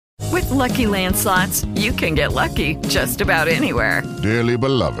Lucky Land Slots, you can get lucky just about anywhere. Dearly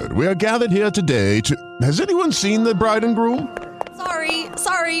beloved, we are gathered here today to... Has anyone seen the bride and groom?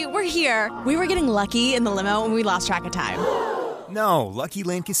 Sorry, we're here. We were getting lucky in the limo and we lost track of time. No, Lucky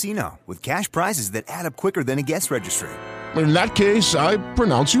Land Casino, with cash prizes that add up quicker than a guest registry. In that case, I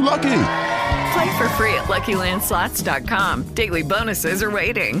pronounce you lucky. Play for free at LuckyLandSlots.com. Daily bonuses are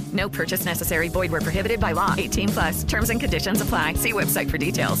waiting. No purchase necessary. Void where prohibited by law. 18+. Terms and conditions apply. See website for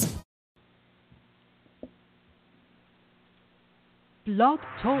details. Blog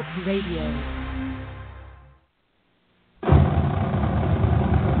Talk Radio.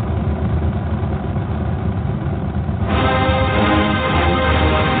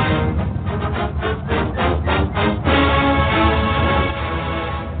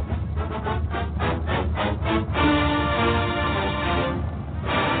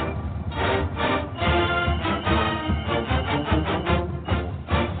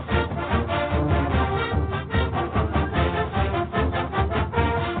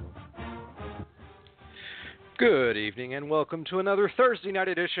 Good evening and welcome to another Thursday night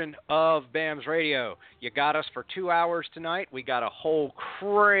edition of BAMS Radio. You got us for 2 hours tonight. We got a whole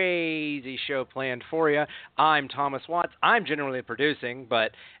crazy show planned for you. I'm Thomas Watts. I'm generally producing,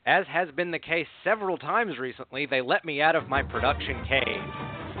 but as has been the case several times recently, they let me out of my production cave.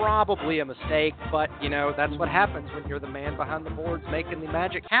 Probably a mistake, but, you know, that's what happens when you're the man behind the boards making the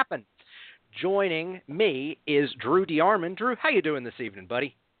magic happen. Joining me is Drew DeArmond. Drew, how you doing this evening,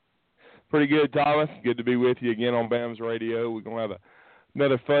 buddy? Pretty good, Thomas. Good to be with you again on BAMS Radio. We're going to have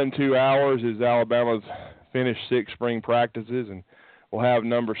another fun 2 hours as Alabama's finished 6 spring practices, and we'll have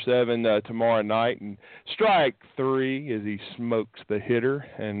number 7 tomorrow night, and strike 3 as he smokes the hitter.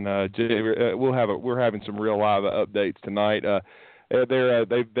 And we're having some real live updates tonight.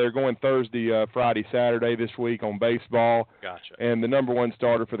 They're going Thursday, Friday, Saturday this week on baseball. Gotcha. And the number 1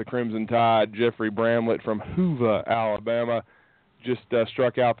 starter for the Crimson Tide, Jeffrey Bramlett from Hoover, Alabama, just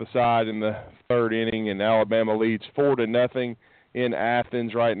struck out the side in the 3rd inning, and Alabama leads 4-0 in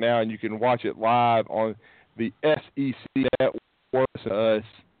Athens right now, and you can watch it live on the SEC Network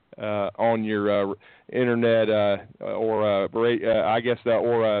on your internet or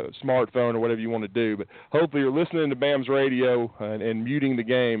smartphone or whatever you want to do. But hopefully you're listening to BAMS Radio and muting the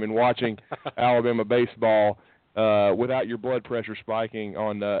game and watching Alabama baseball without your blood pressure spiking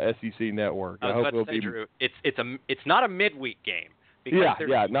on SEC Network. I was about to say, Drew, it's not a midweek game. Not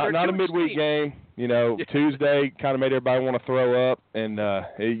a midweek game. You know, Tuesday kind of made everybody want to throw up, and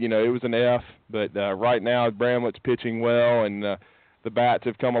it was an F. But right now, Bramlett's pitching well, and the bats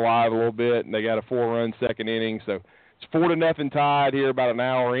have come alive a little bit, and they got a 4-run 2nd inning. So it's 4-0 Tide here, about an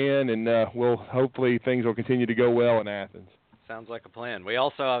hour in, and hopefully things will continue to go well in Athens. Sounds like a plan. We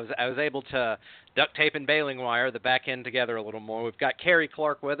also, I was able to duct tape and baling wire the back end together a little more. We've got Cary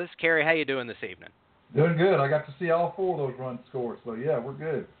Clark with us. Cary, how you doing this evening? Doing good. I got to see all 4 of those runs scored, so yeah, we're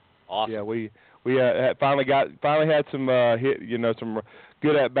good. Awesome. Yeah, we finally had some some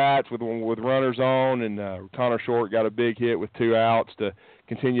good at bats with runners on, and Connor Short got a big hit with 2 outs to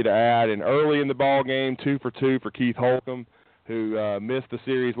continue to add. And early in the ball game, 2 for 2 for Keith Holcomb, who missed the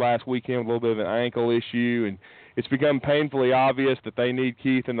series last weekend with a little bit of an ankle issue, and it's become painfully obvious that they need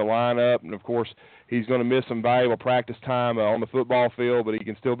Keith in the lineup, and of course he's going to miss some valuable practice time on the football field, but he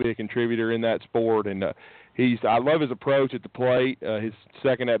can still be a contributor in that sport. And I love his approach at the plate. His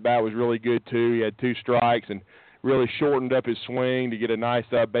second at bat was really good too. He had 2 strikes and really shortened up his swing to get a nice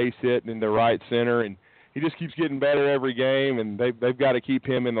base hit in the right center. And he just keeps getting better every game, and they've got to keep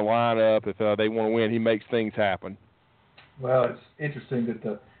him in the lineup if they want to win. He makes things happen. Well, it's interesting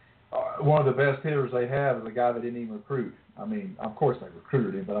that one of the best hitters they have is a guy that didn't even recruit. I mean, of course they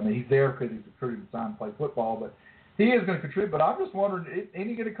recruited him, but I mean, he's there because he's recruited to sign to play football. But he is going to contribute. But I'm just wondering, ain't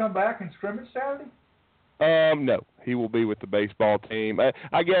he going to come back and scrimmage Saturday? No, he will be with the baseball team.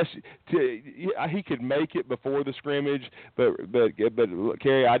 I guess he could make it before the scrimmage, but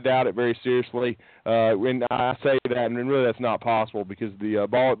Cary, I doubt it very seriously. When I say that, and really that's not possible because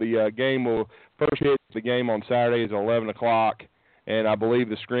the game will first hit the game on Saturday is at 11 o'clock, and I believe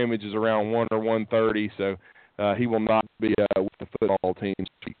the scrimmage is around 1 or 1:30. So he will not be with the football team this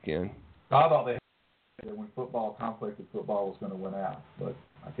weekend. I thought they had when conflict with football was going to win out, but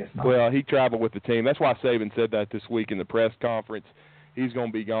I guess not. Well, he traveled with the team. That's why Saban said that this week in the press conference. He's going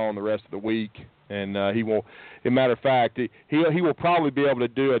to be gone the rest of the week, and he will. As a matter of fact, he will probably be able to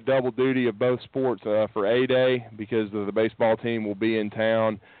do a double duty of both sports for A-Day because the baseball team will be in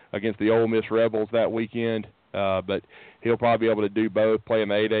town against the Ole Miss Rebels that weekend. But he'll probably be able to do both, play in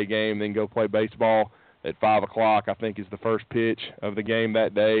the A-Day game, then go play baseball at 5 o'clock, I think, is the first pitch of the game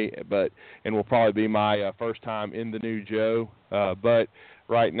that day. And will probably be my first time in the new Joe. But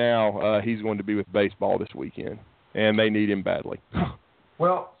right now he's going to be with baseball this weekend, and they need him badly.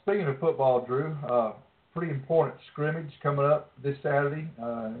 Well, speaking of football, Drew, pretty important scrimmage coming up this Saturday.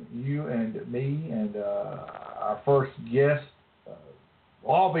 You and me and our first guest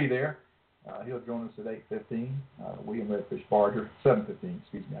will all be there. He'll join us at 8:15. William Redfish Barger, 7:15.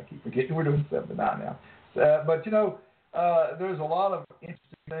 Excuse me, I keep forgetting we're doing 7 to 9 now. But there's a lot of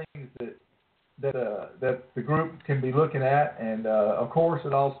interesting things that the group can be looking at, and of course,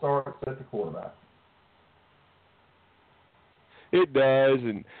 it all starts at the quarterback. It does,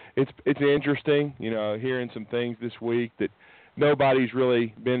 and it's interesting, hearing some things this week that nobody's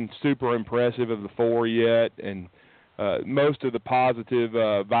really been super impressive of the 4 yet, and most of the positive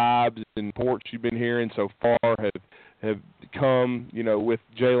vibes and reports you've been hearing so far have come, with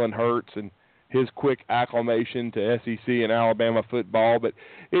Jalen Hurts and his quick acclimation to SEC and Alabama football. But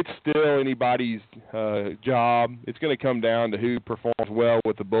it's still anybody's job. It's going to come down to who performs well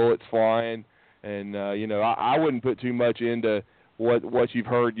with the bullets flying. And, I wouldn't put too much into what you've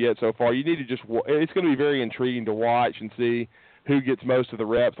heard yet so far. You need to it's going to be very intriguing to watch and see who gets most of the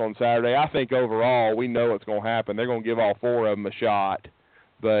reps on Saturday. I think overall we know what's going to happen. They're going to give all 4 of them a shot,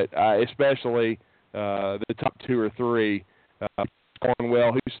 but especially the top 2 or 3,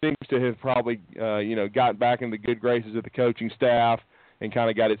 Cornwell, who seems to have probably gotten back in the good graces of the coaching staff and kind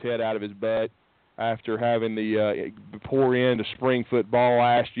of got his head out of his butt after having the poor end of spring football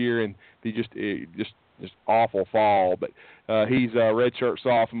last year and the just awful fall. But he's a redshirt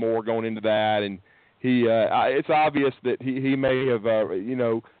sophomore going into that, and he it's obvious that he may have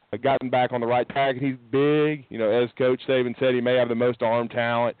gotten back on the right track. He's big, as Coach Saban said, he may have the most arm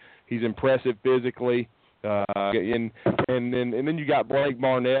talent. He's impressive physically, and then you got Blake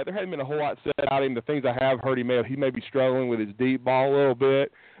Barnett. There hasn't been a whole lot said about him. The things I have heard, he may be struggling with his deep ball a little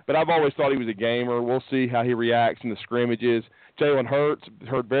bit, but I've always thought he was a gamer. We'll see how he reacts in the scrimmages. Jalen Hurts,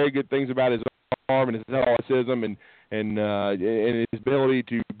 heard very good things about his arm and his athleticism and his ability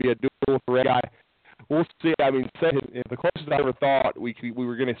to be a dual threat guy. We'll see. I mean, the closest I ever thought we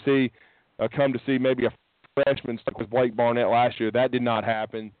were going to see come to see maybe a freshman stuck with Blake Barnett last year. That did not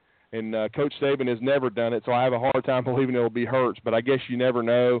happen, and Coach Saban has never done it, so I have a hard time believing it will be Hurts, but I guess you never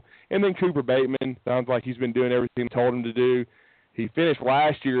know. And then Cooper Bateman, sounds like he's been doing everything they told him to do. He finished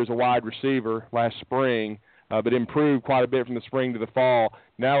last year as a wide receiver last spring, but improved quite a bit from the spring to the fall.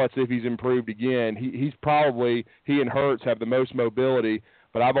 Now let's see if he's improved again. He and Hurts have the most mobility,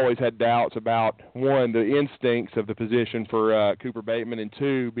 but I've always had doubts about, 1, the instincts of the position for Cooper Bateman, and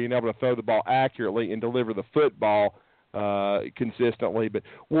 2, being able to throw the ball accurately and deliver the football consistently. But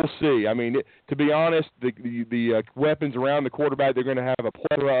we'll see. I mean, to be honest, the weapons around the quarterback, they're going to have a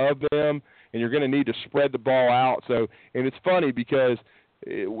plethora of them, and you're going to need to spread the ball out. So, and it's funny because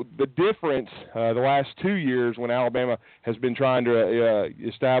the difference the last 2 years when Alabama has been trying to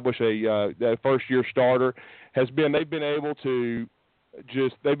establish a first-year starter has been they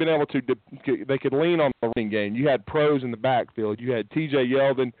could lean on the running game. You had pros in the backfield. You had T.J.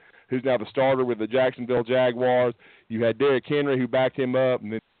 Yeldon, who's now the starter with the Jacksonville Jaguars. You had Derrick Henry, who backed him up,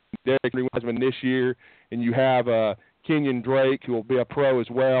 and then Derrick Henry Wiseman this year. And you have Kenyon Drake, who will be a pro as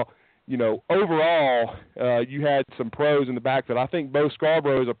well. Overall, you had some pros in the backfield. I think Bo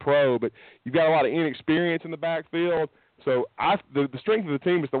Scarborough is a pro, but you've got a lot of inexperience in the backfield. So the strength of the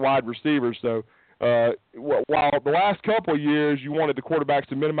team is the wide receivers. So while the last couple of years you wanted the quarterbacks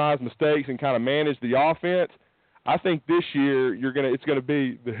to minimize mistakes and kind of manage the offense, I think this year it's going to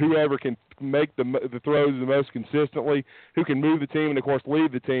be whoever can make the throws the most consistently, who can move the team and, of course,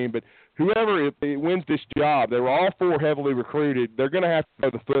 lead the team. But whoever wins this job, they were all 4 heavily recruited. They're going to have to throw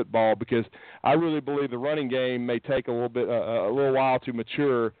the football because I really believe the running game may take a little while to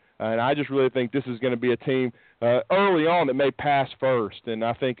mature. And I just really think this is going to be a team early on that may pass first. And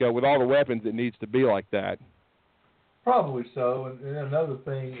I think with all the weapons, it needs to be like that. Probably so. And another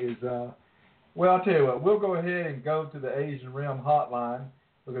thing is, I'll tell you what, we'll go ahead and go to the Asian Rim hotline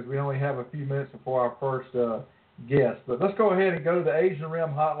because we only have a few minutes before our first guest. But let's go ahead and go to the Asian Rim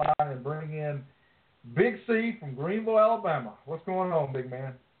hotline and bring in Big C from Greenville, Alabama. What's going on, big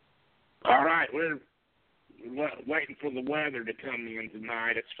man? All right, we're waiting for the weather to come in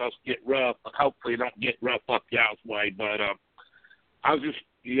tonight. It's supposed to get rough, but hopefully it don't get rough up y'all's way. But I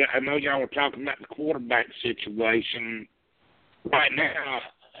know y'all were talking about the quarterback situation. Right now,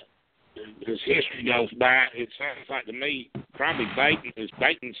 as history goes back, it sounds like to me probably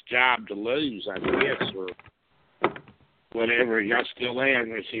Bateman's job to lose, I guess, or whatever. Y'all still there?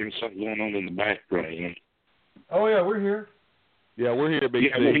 There's hearing something going on in the background. Oh, yeah, we're here. Yeah, we're here, Big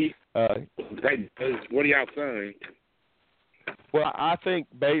C. What do y'all think? Well, I think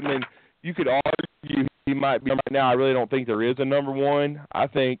Bateman, you could argue he might be right now. I really don't think there is a number one. I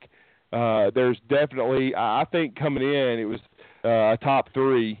think there's definitely. I think coming in it was a top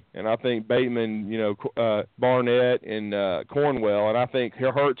three, and I think Bateman, Barnett and Cornwell, and I think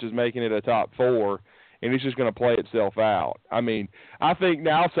Hurts is making it a top four, and it's just going to play itself out. I mean, I think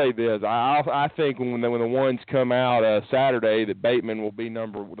now I'll say this. I think when the ones come out Saturday that Bateman will be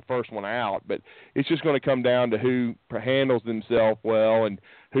the first one out, but it's just going to come down to who handles themselves well and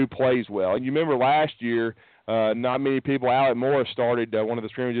who plays well. And you remember last year, not many people. Alec Morris started one of the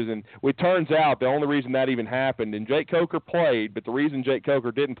scrimmages, and it turns out the only reason that even happened, and Jake Coker played, but the reason Jake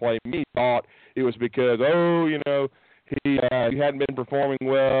Coker didn't play, me thought it was because he hadn't been performing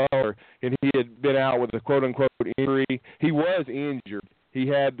well, and he had been out with a quote unquote injury. He was injured.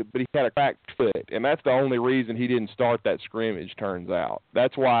 But he had a cracked foot, and that's the only reason he didn't start that scrimmage. Turns out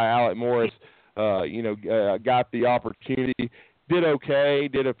that's why Alec Morris, got the opportunity. Did okay,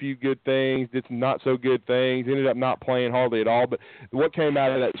 did a few good things, did some not so good things, ended up not playing hardly at all. But what came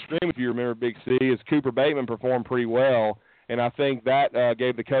out of that scrimmage, if you remember, Big C, is Cooper Bateman performed pretty well, and I think that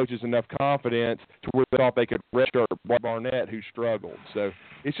gave the coaches enough confidence to where they thought they could redshirt Barnett, who struggled. So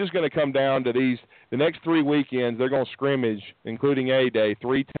it's just going to come down to the next 3 weekends. They're going to scrimmage, including A-Day,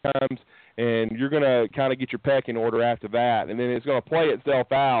 3 times, and you're going to kind of get your pecking order after that, and then it's going to play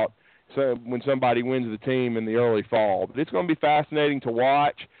itself out. So when somebody wins the team in the early fall. But it's going to be fascinating to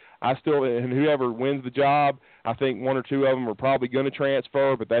watch. And whoever wins the job, I think 1 or 2 of them are probably going to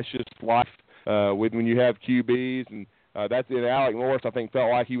transfer, but that's just life when you have QBs. And that's it. Alec Morris, I think,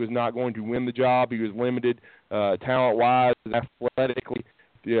 felt like he was not going to win the job. He was limited talent-wise and athletically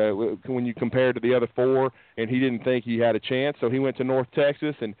when you compare to the other 4, and he didn't think he had a chance, so he went to North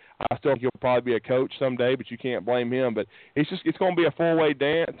Texas, and I still think he'll probably be a coach someday, but you can't blame him. But it's going to be a 4-way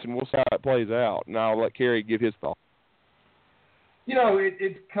dance, and we'll see how it plays out. And I'll let Cary give his thoughts.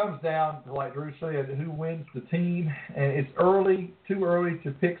 It comes down to, like Drew said, who wins the team, and it's too early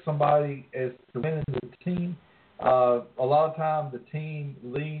to pick somebody as to win the team. A lot of times the team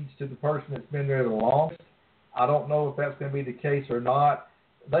leans to the person that's been there the longest. I don't know if that's going to be the case or not.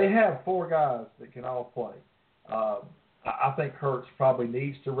 They have 4 guys that can all play. I think Hurts probably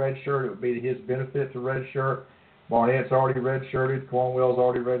needs to redshirt. It would be to his benefit to redshirt. Barnett's already redshirted. Cornwell's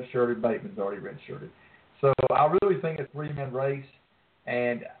already redshirted. Bateman's already redshirted. So I really think it's a 3-man race,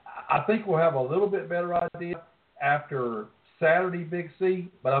 and I think we'll have a little bit better idea after Saturday, Big C,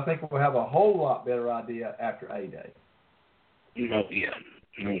 but I think we'll have a whole lot better idea after A-Day. Oh, yeah.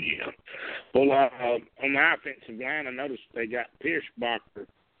 Well, on the offensive line, I noticed they got Pierschbacher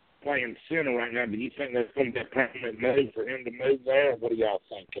playing center right now. Do you think that's going to be a permanent move for him to move there? Or what do y'all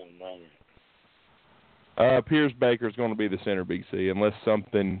think on that? Pierschbacher's going to be the center, Big C, unless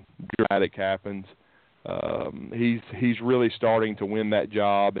something dramatic happens. He's really starting to win that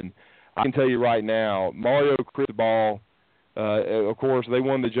job, and I can tell you right now, Mario Cristobal, of course, they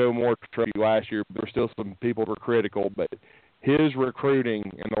won the Joe Moore trophy last year. There were still some people who were critical, but his recruiting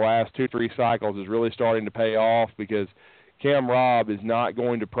in the last 2-3 cycles is really starting to pay off because Cam Robb is not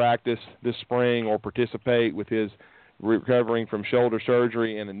going to practice this spring or participate with his recovering from shoulder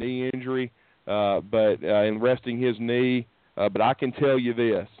surgery and a knee injury, and resting his knee. But I can tell you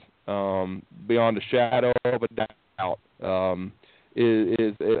this, beyond a shadow of a doubt,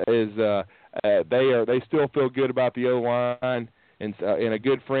 they still feel good about the O-line, and a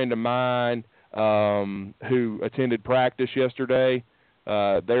good friend of mine who attended practice yesterday,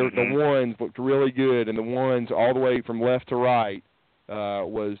 the ones looked really good, and the ones all the way from left to right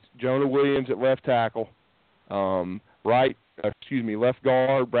was Jonah Williams at left tackle, left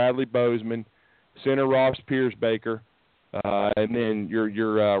guard Bradley Bozeman, center Ross Pierschbacher, and then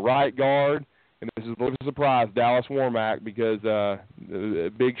your right guard, and this is a little surprise, Dallas Warmack, because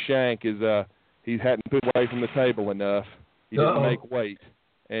Big Shank he hadn't put away from the table enough. He didn't make weight.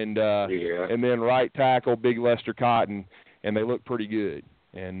 And then right tackle, Big Lester Cotton, and they look pretty good.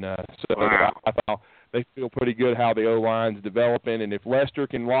 And I thought they feel pretty good how the O-line's developing. And if Lester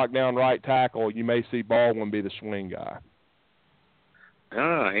can lock down right tackle, you may see Baldwin be the swing guy.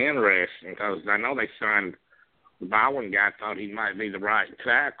 Oh, interesting, because I know they signed the Baldwin guy. Thought he might be the right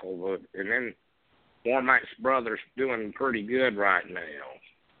tackle, and then Warmack's brother's doing pretty good right now.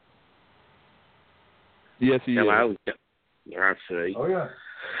 Yes, he is. I see. Oh, yeah.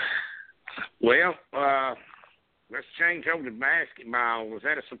 Well, let's change over to basketball. Was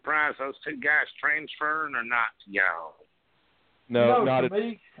that a surprise, those 2 guys transferring or not to y'all? No, not to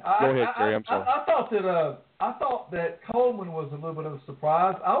me. Go ahead, Cary. I'm sorry. I thought that Coleman was a little bit of a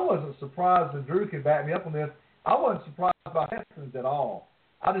surprise. I wasn't surprised, and Drew can back me up on this. I wasn't surprised by Haskins at all.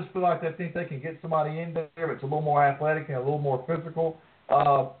 I just feel like they think they can get somebody in there that's a little more athletic and a little more physical.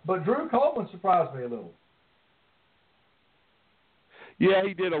 But Drew Coleman surprised me a little. Yeah,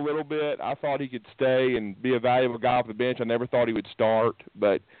 he did a little bit. I thought he could stay and be a valuable guy off the bench. I never thought he would start,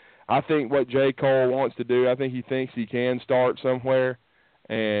 but I think what J. Cole wants to do, I think he thinks he can start somewhere.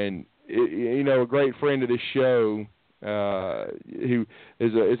 And, a great friend of this show, who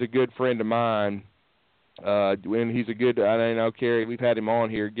is a good friend of mine, and he's a good, I know, Cary, we've had him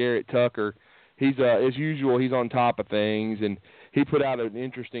on here, Garrett Tucker. He's, as usual, he's on top of things, and he put out an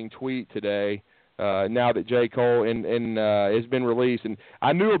interesting tweet today. Now that J. Cole has been released, and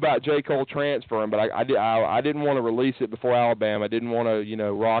I knew about J. Cole transferring, but I didn't want to release it before Alabama. I didn't want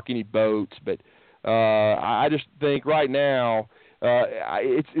to rock any boats, but I just think right now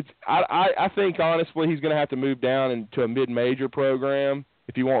I think honestly he's going to have to move down into a mid-major program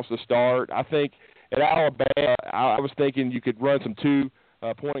if he wants to start. I think at Alabama I was thinking you could run some two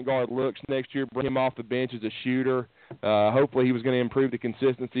point guard looks next year, bring him off the bench as a shooter. Hopefully he was going to improve the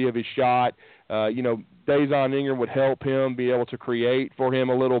consistency of his shot. Dazon Ingram would help him be able to create for him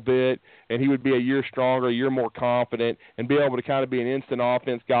a little bit, and he would be a year stronger, a year more confident, and be able to kind of be an instant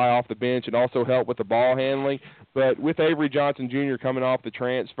offense guy off the bench and also help with the ball handling. But with Avery Johnson Jr. coming off the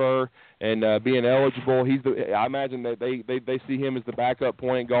transfer and being eligible, I imagine that they see him as the backup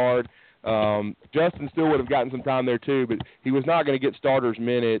point guard. Justin still would have gotten some time there too, but he was not going to get starters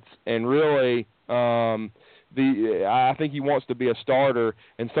minutes, and really I think he wants to be a starter,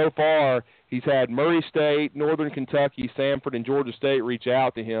 and so far he's had Murray State, Northern Kentucky, Samford, and Georgia State reach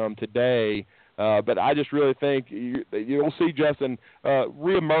out to him today. But I just really think you'll see Justin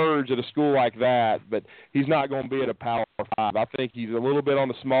reemerge at a school like that, but he's not going to be at a Power 5. I think he's a little bit on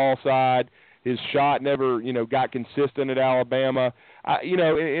the small side. His shot never, got consistent at Alabama. In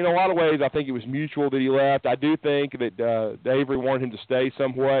a lot of ways, I think it was mutual that he left. I do think that Avery wanted him to stay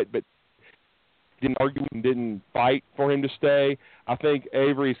somewhat, but didn't argue and didn't fight for him to stay. I think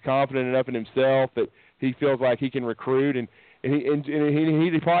Avery's confident enough in himself that he feels like he can recruit, and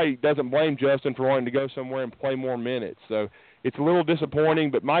he probably doesn't blame Justin for wanting to go somewhere and play more minutes. So it's a little disappointing,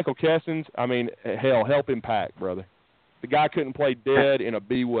 but Michael Kessens, help him pack, brother. The guy couldn't play dead in a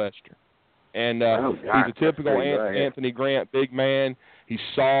B Western. And he's a typical Anthony Grant big man. He's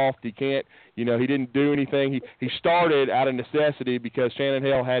soft. He can't, he didn't do anything. He started out of necessity because Shannon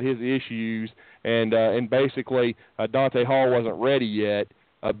Hale had his issues, and basically Dante Hall wasn't ready yet.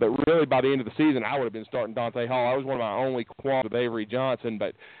 But really by the end of the season, I would have been starting Dante Hall. I was one of my only qualms with Avery Johnson,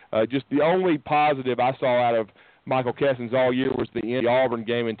 but just the only positive I saw out of Michael Kessens all year was the end of the Auburn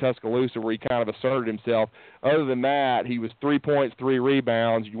game in Tuscaloosa where he kind of asserted himself. Other than that, he was 3 points, 3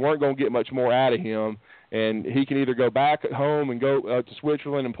 rebounds. You weren't going to get much more out of him, and he can either go back at home and go to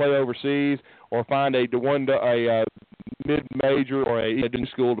Switzerland and play overseas or find a mid-major or a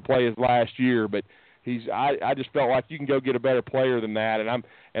school to play his last year. But I just felt like you can go get a better player than that,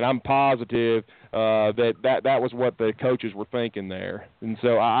 and I'm positive that was what the coaches were thinking there. And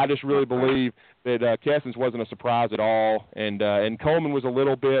so I just really believe that Kessens wasn't a surprise at all, and Coleman was a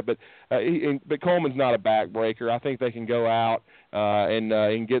little bit, but Coleman's not a backbreaker. I think they can go out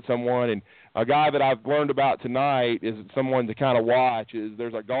and get someone. And a guy that I've learned about tonight is someone to kind of watch.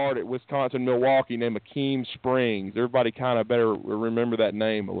 There's a guard at Wisconsin-Milwaukee named Akeem Springs. Everybody kind of better remember that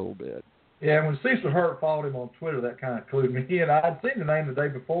name a little bit. Yeah, when Cecil Hurt followed him on Twitter, that kind of clued me in. I had seen the name the day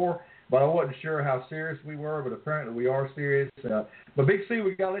before, but I wasn't sure how serious we were, but apparently we are serious. But Big C,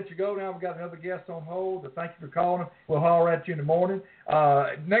 we got to let you go now. We've got another guest on hold. Thank you for calling. We'll holler at you in the morning.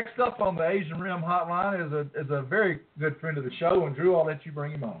 Next up on the Asian Rim Hotline is a very good friend of the show, and Drew, I'll let you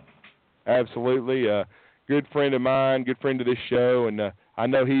bring him on. Absolutely. Good friend of mine, good friend of this show, and I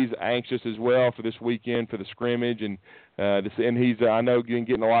know he's anxious as well for this weekend for the scrimmage, and he's I know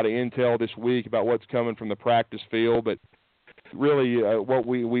getting a lot of intel this week about what's coming from the practice field, but really what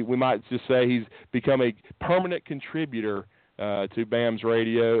we might just say he's become a permanent contributor to BAMS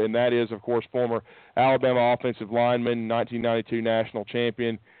Radio, and that is, of course, former Alabama offensive lineman, 1992 national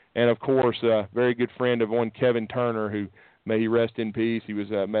champion, and, of course, a very good friend of one Kevin Turner, who may he rest in peace. He was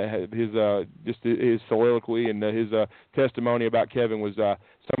his soliloquy and his testimony about Kevin was some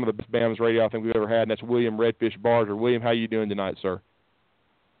of the best BAMS radio I think we've ever had, and that's William Redfish Barger. William, how you doing tonight, sir?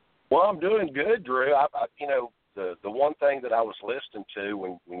 Well, I'm doing good, Drew. The one thing that I was listening to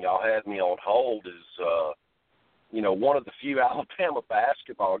when y'all had me on hold is, one of the few Alabama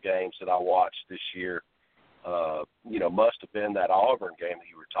basketball games that I watched this year. Must have been that Auburn game that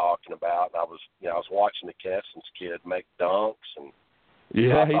you were talking about. And I was watching the Kessens kid make dunks, and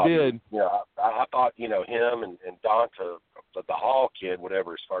yeah, he did. I thought him and Donta, the Hall kid,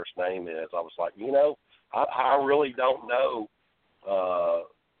 whatever his first name is. I was like, I really don't know.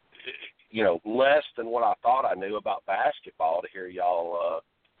 less than what I thought I knew about basketball to hear y'all,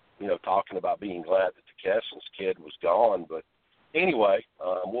 talking about being glad that the Kessens kid was gone. But anyway,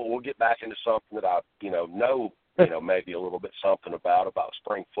 we'll get back into something that I, know, maybe a little bit something about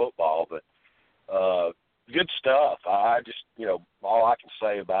spring football. But good stuff. I just, all I can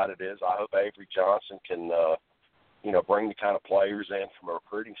say about it is I hope Avery Johnson can, bring the kind of players in from a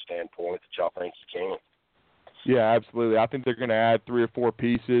recruiting standpoint that y'all think he can. Yeah, absolutely. I think they're going to add 3 or 4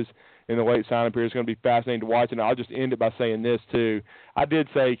 pieces in the late signing period. It's going to be fascinating to watch. And I'll just end it by saying this, too. I did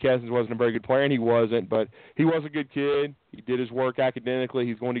say Kessens wasn't a very good player, and he wasn't, but he was a good kid. He did his work academically.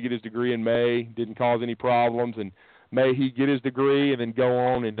 He's going to get his degree in May. Didn't cause any problems. And may he get his degree and then go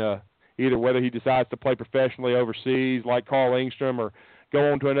on and either whether he decides to play professionally overseas like Carl Engstrom or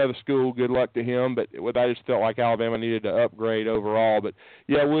go on to another school, good luck to him. But I just felt like Alabama needed to upgrade overall. But,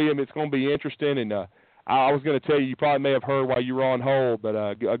 yeah, William, it's going to be interesting. And I was going to tell you, you probably may have heard while you were on hold, but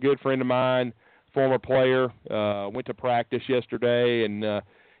a good friend of mine, former player, went to practice yesterday, and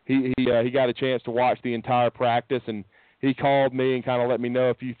he got a chance to watch the entire practice, and he called me and kind of let me know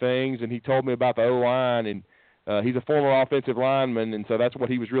a few things, and he told me about the O-line, and he's a former offensive lineman, and so that's what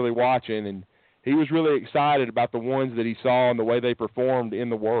he was really watching, and he was really excited about the ones that he saw and the way they performed in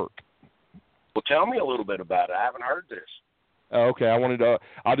the work. Well, tell me a little bit about it. I haven't heard this. Okay,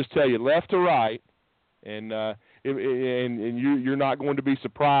 I'll just tell you, left to right, and you're not going to be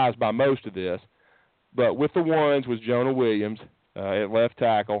surprised by most of this, but with the ones was Jonah Williams at left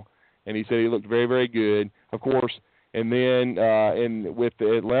tackle, and he said he looked very, very good, of course. And then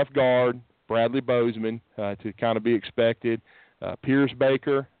at left guard, Bradley Bozeman, to kind of be expected. Pierce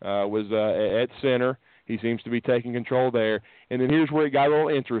Baker was at center. He seems to be taking control there. And then here's where it got a little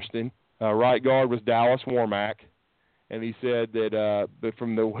interesting. Right guard was Dallas Warmack. And he said that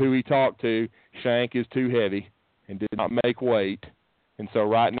from who he talked to, Shank is too heavy and did not make weight. And so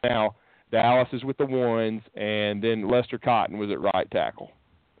right now, Dallas is with the ones, and then Lester Cotton was at right tackle.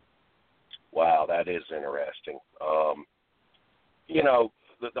 Wow, that is interesting.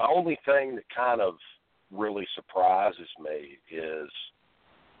 The only thing that kind of really surprises me is,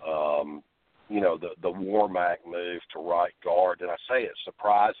 the Warmack move to right guard. And I say it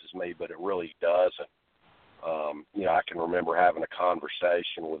surprises me, but it really doesn't. I can remember having a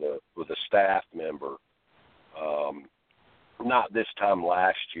conversation with a staff member, not this time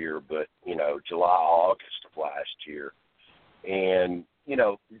last year, but, July, August of last year. And,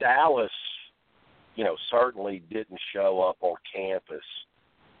 Dallas, certainly didn't show up on campus,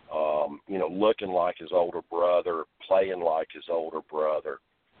 looking like his older brother, playing like his older brother.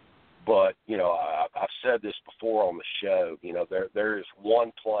 But, I've said this before on the show, there is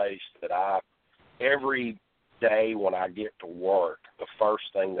one place that every day when I get to work, the first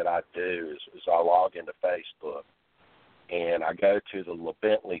thing that I do is I log into Facebook, and I go to the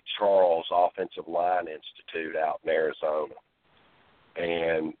LaBentley Charles Offensive Line Institute out in Arizona.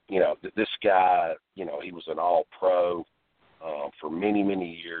 And, this guy, he was an all-pro for many,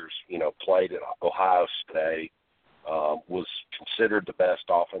 many years, played at Ohio State, was considered the best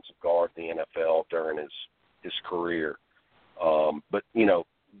offensive guard in the NFL during his career. But,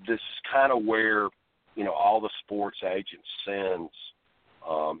 this is kind of where, all the sports agents sends,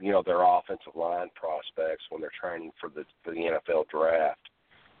 their offensive line prospects when they're training for the NFL draft.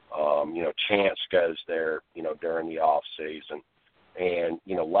 Chance goes there, during the off season. And,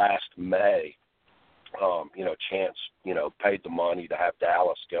 last May, Chance, paid the money to have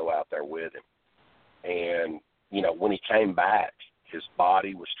Dallas go out there with him. And, when he came back, his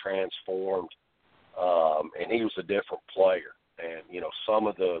body was transformed, and he was a different player. And, some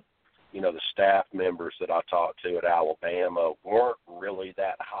of the staff members that I talked to at Alabama weren't really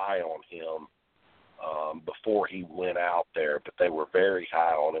that high on him before he went out there, but they were very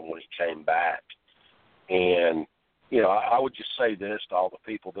high on him when he came back. And, I would just say this to all the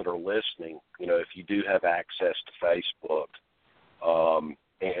people that are listening, if you do have access to Facebook,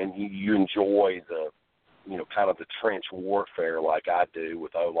 and you enjoy the, kind of the trench warfare like I do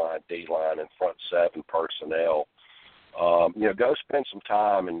with O-line, D-line, and front seven personnel, go spend some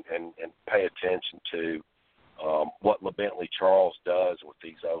time and pay attention to what LaBentley Charles does with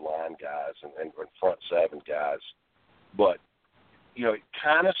these O-line guys and front seven guys. But, it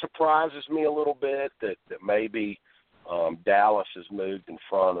kind of surprises me a little bit that maybe Dallas has moved in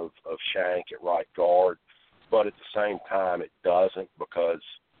front of Shank at right guard, but at the same time it doesn't because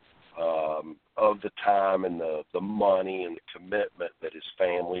of the time and the money and the commitment that his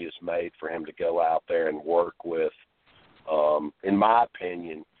family has made for him to go out there and work with, in my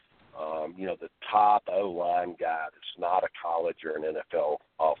opinion, the top O-line guy that's not a college or an NFL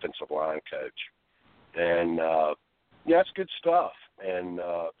offensive line coach. And, that's good stuff. And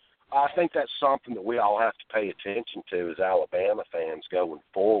I think that's something that we all have to pay attention to as Alabama fans going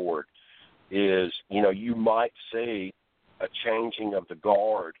forward is, you might see a changing of the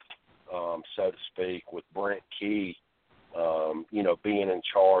guard, so to speak, with Brent Key, being in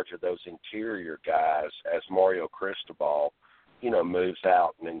charge of those interior guys as Mario Cristobal, moves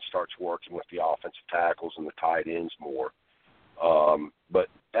out and then starts working with the offensive tackles and the tight ends more. But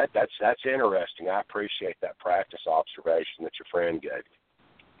that's interesting. I appreciate that practice observation that your friend gave you.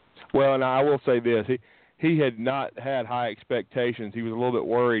 Well, and I will say this: he had not had high expectations. He was a little bit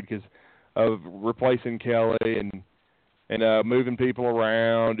worried because of replacing Kelly and moving people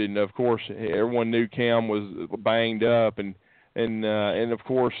around, and of course everyone knew Cam was banged up, and of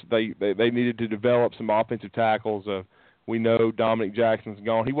course they needed to develop some offensive tackles. We know Dominic Jackson's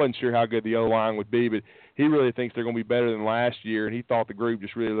gone. He wasn't sure how good the O-line would be, but he really thinks they're going to be better than last year, and he thought the group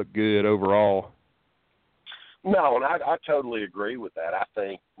just really looked good overall. No, and I totally agree with that. I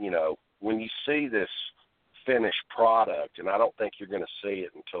think, when you see this finished product, and I don't think you're going to see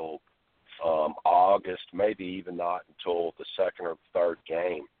it until August, maybe even not until the second or third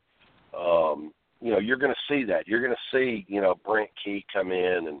game, you're going to see that. You're going to see, Brent Key come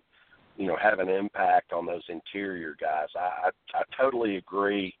in and, have an impact on those interior guys. I totally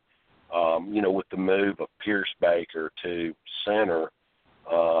agree, with the move of Pierce Baker to center,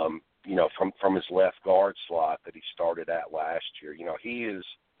 from his left guard slot that he started at last year. He is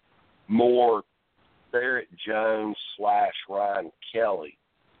more Barrett Jones / Ryan Kelly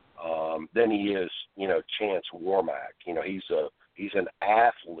than he is, Chance Warmack. He's an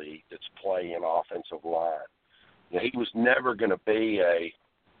athlete that's playing offensive line. He was never going to be a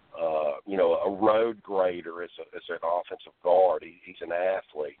road grader as an offensive guard. He's an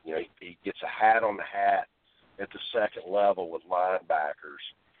athlete. He gets a hat on the hat at the second level with linebackers.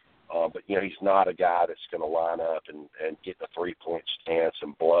 But, he's not a guy that's going to line up and get the three-point stance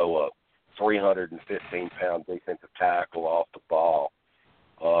and blow a 315-pound defensive tackle off the ball.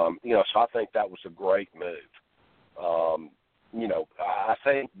 So I think that was a great move. I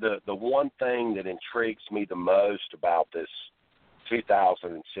think the one thing that intrigues me the most about this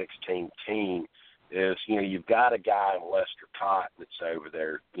 2016 team is, you've got a guy in Lester Cotton that's over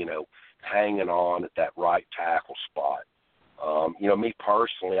there, hanging on at that right tackle spot. Me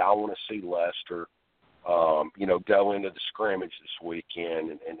personally, I want to see Lester, go into the scrimmage this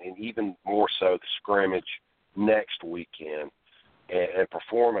weekend and even more so the scrimmage next weekend and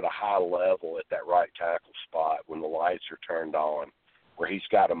perform at a high level at that right tackle spot when the lights are turned on, where he's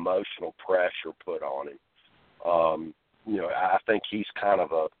got emotional pressure put on him. I think he's kind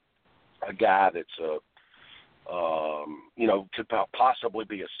of a guy that's could possibly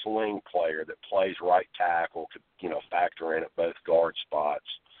be a sling player that plays right tackle, could, factor in at both guard spots.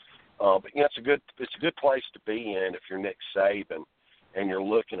 But, it's a good place to be in if you're Nick Saban and you're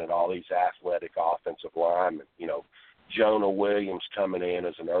looking at all these athletic offensive linemen. Jonah Williams coming in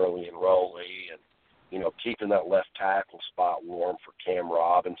as an early enrollee and, keeping that left tackle spot warm for Cam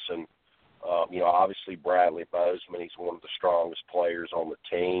Robinson. Obviously Bradley Bozeman, he's one of the strongest players on the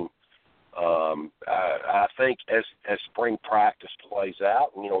team. I think as spring practice plays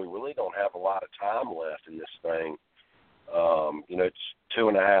out, we really don't have a lot of time left in this thing. It's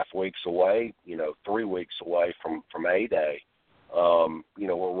 2.5 weeks away, 3 weeks away from A-Day. We're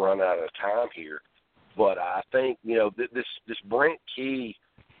running out of time here. But I think, this Brent Key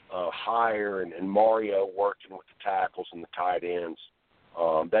hire and Mario working with the tackles and the tight ends,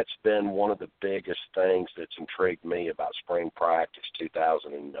 that's been one of the biggest things that's intrigued me about spring practice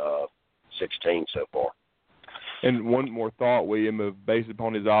 2016 so far. And one more thought, William, based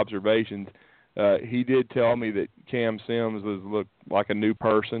upon his observations, he did tell me that Cam Sims looked like a new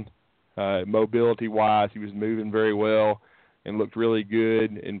person. Mobility-wise, he was moving very well and looked really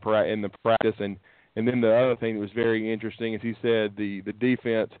good in the practice. And then the other thing that was very interesting is he said the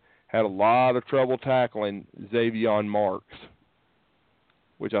defense had a lot of trouble tackling Xavier Marks,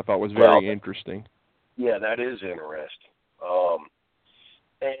 which I thought was very interesting. Yeah, that is interesting.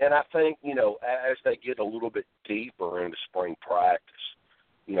 And I think, as they get a little bit deeper into spring practice,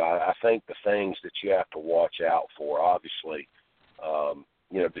 I think the things that you have to watch out for, obviously,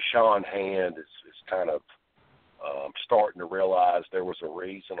 Deshaun Hand is kind of starting to realize there was a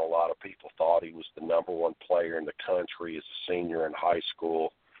reason a lot of people thought he was the number one player in the country as a senior in high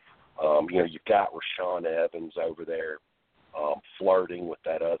school. You've got Rashawn Evans over there flirting with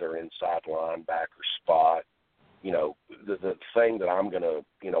that other inside linebacker spot. The thing that I'm going to,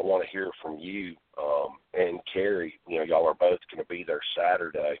 want to hear from you and Cary, y'all are both going to be there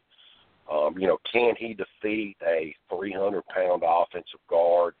Saturday. Can he defeat a 300-pound offensive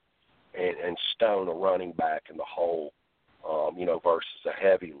guard and stone a running back in the hole versus a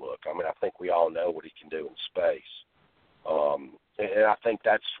heavy look. I mean, I think we all know what he can do in space. And I think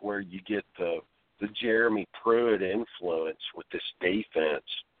that's where you get the Jeremy Pruitt influence with this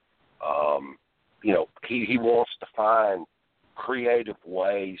defense. He wants to find creative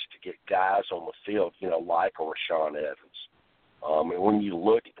ways to get guys on the field, like a Rashawn Evans. And when you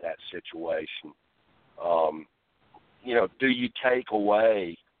look at that situation, do you take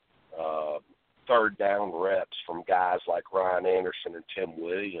away third down reps from guys like Ryan Anderson and Tim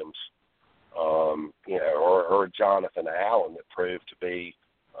Williams, or Jonathan Allen that proved to be,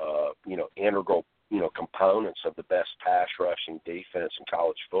 integral, components of the best pass rushing defense in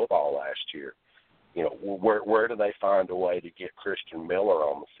college football last year? Where do they find a way to get Christian Miller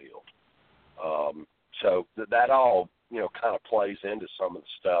on the field? So that all, kind of plays into some of the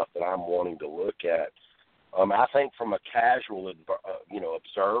stuff that I'm wanting to look at. I think from a casual,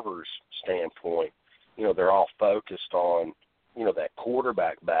 observer's standpoint, they're all focused on, that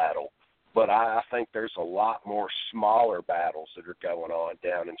quarterback battle. But I think there's a lot more smaller battles that are going on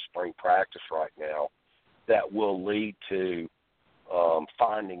down in spring practice right now that will lead to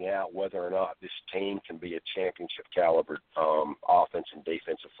finding out whether or not this team can be a championship caliber offense and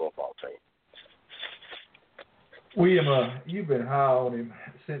defensive football team. William, you've been high on him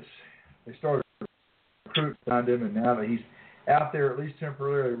since they started recruiting him, and now that he's out there at least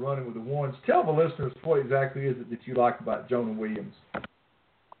temporarily running with the ones. Tell the listeners what exactly is it that you like about Jonah Williams.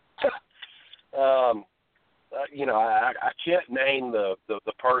 I can't name the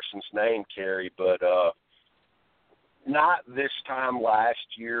person's name, Cary, but not this time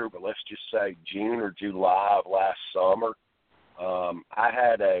last year, but let's just say June or July of last summer, I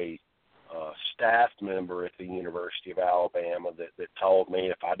had a staff member at the University of Alabama that told me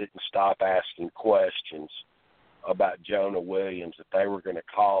if I didn't stop asking questions about Jonah Williams, that they were going to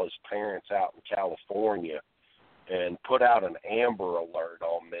call his parents out in California and put out an Amber Alert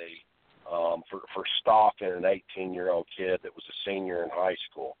on me for stalking an 18-year-old kid that was a senior in high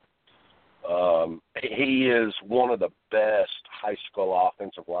school. He is one of the best high school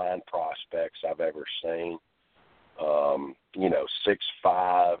offensive line prospects I've ever seen. 6'5",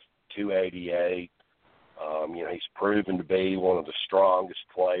 288. He's proven to be one of the strongest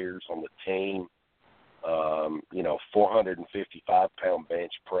players on the team. 455-pound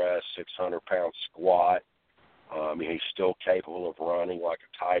bench press, 600-pound squat. He's still capable of running like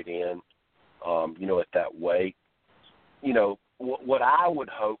a tight end, at that weight. What I would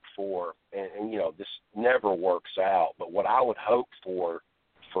hope for, and this never works out, but what I would hope for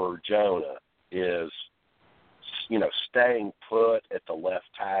Jonah is, staying put at the left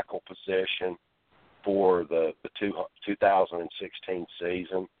tackle position for the 2016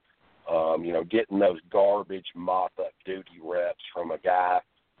 season. Getting those garbage mop-up duty reps from a guy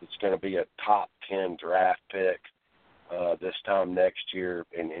that's going to be a top 10 draft pick this time next year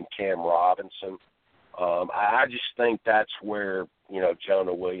in Cam Robinson. I just think that's where,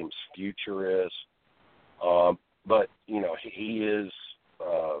 Jonah Williams' future is. But, he is,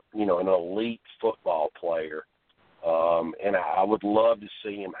 an elite football player. And I would love to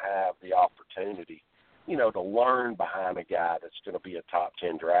see him have the opportunity, to learn behind a guy that's going to be a top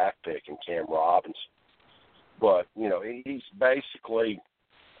 10 draft pick in Cam Robinson. But, he's basically,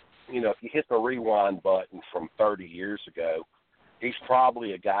 if you hit the rewind button from 30 years ago, he's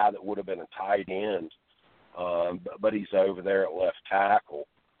probably a guy that would have been a tight end, but he's over there at left tackle.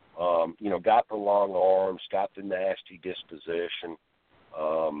 Got the long arms, got the nasty disposition.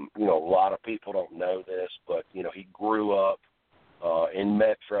 A lot of people don't know this, but, he grew up in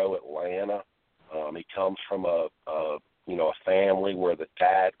metro Atlanta. He comes from a family where the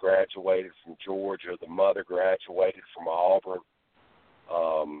dad graduated from Georgia, the mother graduated from Auburn.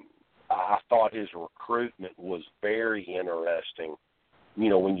 I thought his recruitment was very interesting.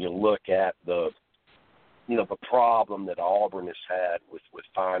 When you look at the problem that Auburn has had with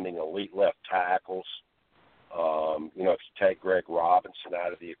finding elite left tackles. If you take Greg Robinson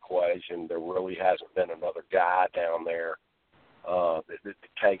out of the equation, there really hasn't been another guy down there that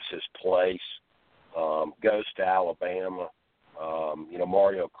takes his place. Goes to Alabama.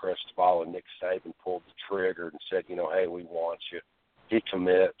 Mario Cristobal and Nick Saban pulled the trigger and said, hey, we want you. He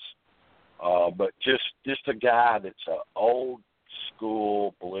commits. But just a guy that's an old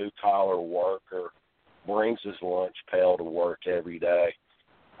school blue-collar worker, brings his lunch pail to work every day.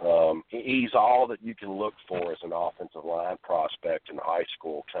 He's all that you can look for as an offensive line prospect in high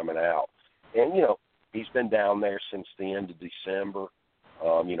school coming out. And, he's been down there since the end of December.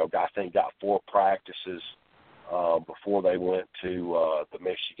 I think got 4 practices before they went to the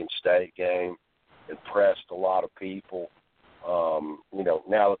Michigan State game. Impressed a lot of people. Now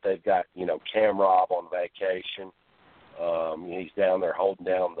that they've got, Cam Robb on vacation, He's down there holding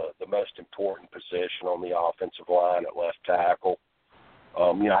down the most important position on the offensive line at left tackle.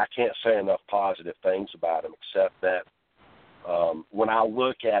 I can't say enough positive things about him except that when I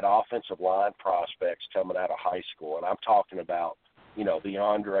look at offensive line prospects coming out of high school, and I'm talking about, the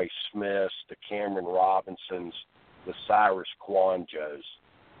Andre Smiths, the Cameron Robinsons, the Cyrus Kwanjos,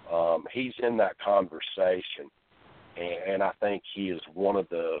 he's in that conversation. And I think he is one of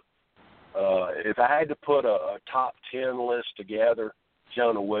the if I had to put a top 10 list together,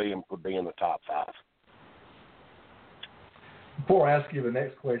 Jonah Williams would be in the top 5. Before I ask you the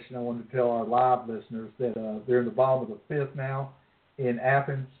next question, I wanted to tell our live listeners that they're in the bottom of the 5th now in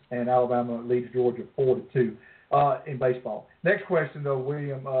Athens, and Alabama leads Georgia 4-2 in baseball. Next question, though,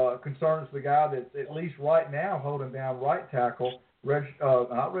 William, concerns the guy that's at least right now holding down right tackle,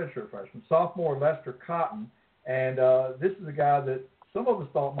 not redshirt freshman, sophomore Lester Cotton. And this is a guy that some of us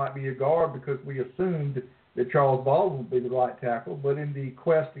thought might be a guard because we assumed that Charles Baldwin would be the right tackle. But in the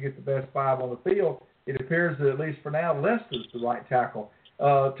quest to get the best 5 on the field, it appears that at least for now, Lester's the right tackle.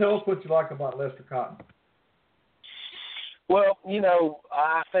 Tell us what you like about Lester Cotton. Well,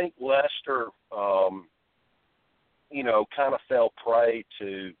 I think Lester, kind of fell prey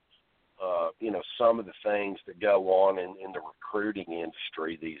to, some of the things that go on in the recruiting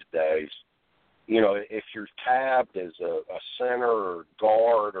industry these days. If you're tabbed as a center or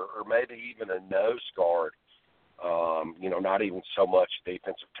guard or maybe even a nose guard, not even so much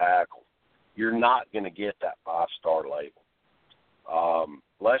defensive tackle, you're not going to get that 5-star label.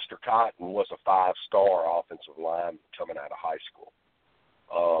 Lester Cotton was a 5-star offensive lineman coming out of high school.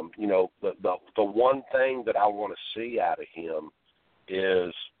 The one thing that I want to see out of him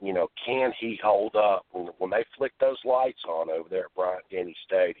is, can he hold up when they flick those lights on over there at Bryant-Denny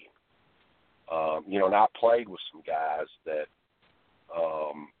Stadium? And I played with some guys that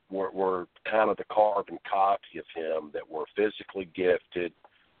were kind of the carbon copy of him that were physically gifted.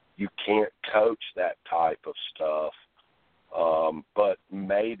 You can't coach that type of stuff, but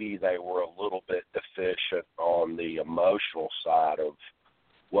maybe they were a little bit deficient on the emotional side of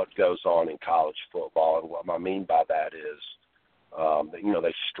what goes on in college football. And what I mean by that is,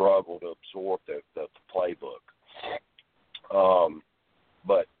 they struggle to absorb the playbook.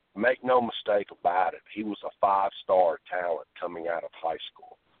 But make no mistake about it, he was a 5-star talent coming out of high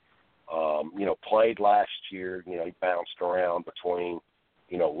school. Played last year, he bounced around between,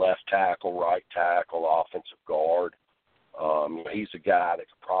 left tackle, right tackle, offensive guard. He's a guy that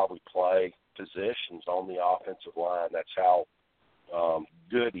could probably play positions on the offensive line. That's how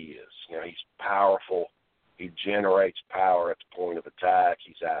good he is. He's powerful. He generates power at the point of attack.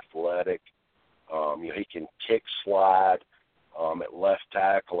 He's athletic. He can kick slide at left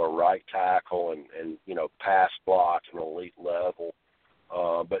tackle or right tackle and pass block at an elite level.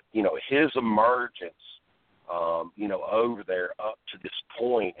 But his emergence, over there up to this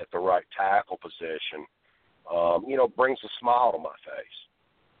point at the right tackle position, brings a smile to my face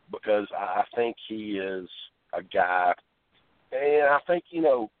because I think he is a guy, and I think,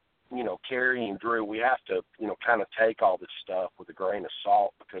 Cary and Drew, we have to, kind of take all this stuff with a grain of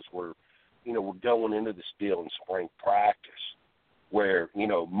salt because we're going into this deal in spring practice where,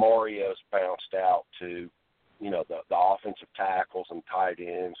 Mario's bounced out to, the offensive tackles and tight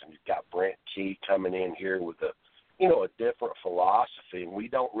ends, and you've got Brent Key coming in here with a different philosophy, and we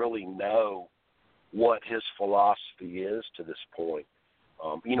don't really know what his philosophy is to this point.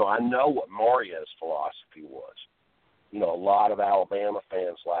 I know what Mario's philosophy was. A lot of Alabama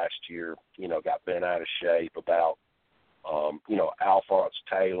fans last year, got bent out of shape about, Alphonse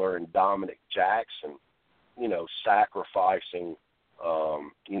Taylor and Dominic Jackson, sacrificing,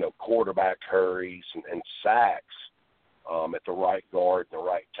 quarterback hurries and sacks at the right guard and the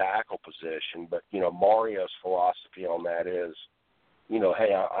right tackle position. But, Mario's philosophy on that is,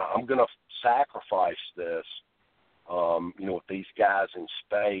 hey, I'm going to sacrifice this, with these guys in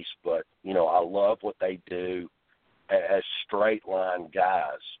space, but, I love what they do as straight line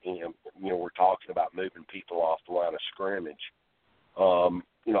guys. We're talking about moving people off the line of scrimmage.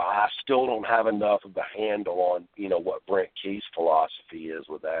 I still don't have enough of a handle on, what Brent Key's philosophy is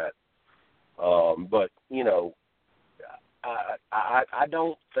with that. But, I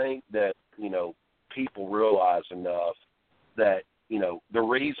don't think that, people realize enough that, the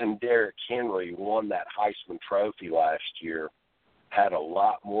reason Derrick Henry won that Heisman Trophy last year had a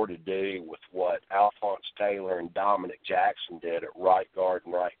lot more to do with what Alphonse Taylor and Dominic Jackson did at right guard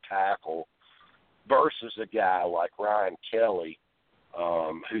and right tackle versus a guy like Ryan Kelly,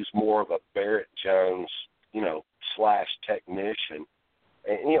 who's more of a Barrett Jones, / technician.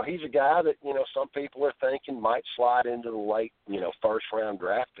 And, he's a guy that, some people are thinking might slide into the late, first-round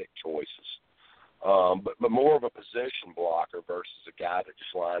draft pick choices. but more of a position blocker versus a guy that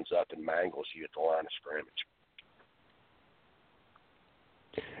just lines up and mangles you at the line of scrimmage.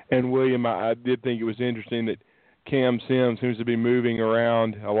 And, William, I did think it was interesting that Cam Sims seems to be moving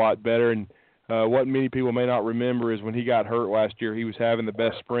around a lot better. And what many people may not remember is when he got hurt last year, he was having the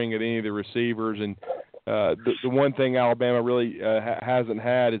best spring of any of the receivers. And the one thing Alabama really hasn't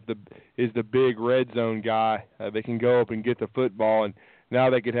had is the big red zone guy. They can go up and get the football, and now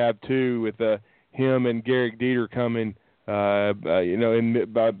they could have two with him and Garrick Dieter coming,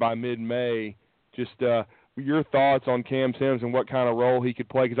 by mid-May. Just your thoughts on Cam Sims and what kind of role he could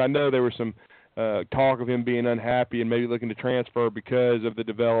play, because I know there was some talk of him being unhappy and maybe looking to transfer because of the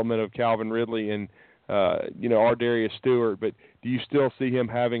development of Calvin Ridley and Ardarius Stewart. But do you still see him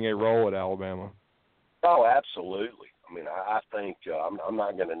having a role at Alabama? Oh, absolutely. I mean, I think I'm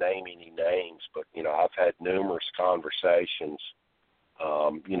not going to name any names, but I've had numerous conversations,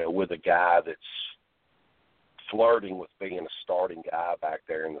 with a guy that's flirting with being a starting guy back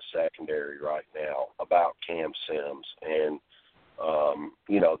there in the secondary right now about Cam Sims, and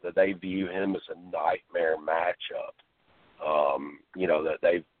that they view him as a nightmare matchup.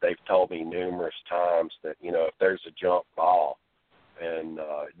 That they've told me numerous times that if there's a jump ball, and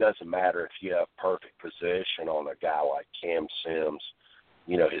it doesn't matter if you have perfect position on a guy like Cam Sims,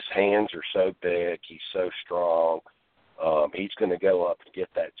 his hands are so big, he's so strong. He's going to go up and get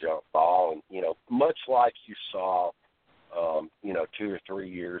that jump ball. And, much like you saw, 2 or 3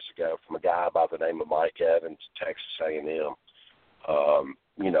 years ago from a guy by the name of Mike Evans, Texas A&M,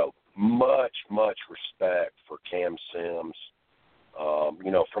 much respect for Cam Sims,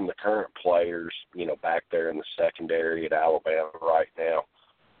 from the current players, back there in the secondary at Alabama right now.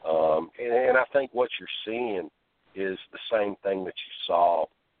 And I think what you're seeing is the same thing that you saw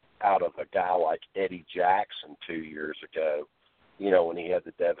out of a guy like Eddie Jackson 2 years ago, when he had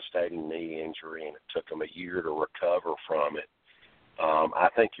the devastating knee injury and it took him a year to recover from it. I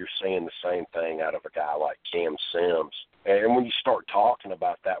think you're seeing the same thing out of a guy like Cam Sims. And when you start talking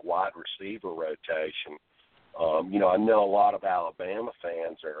about that wide receiver rotation, I know a lot of Alabama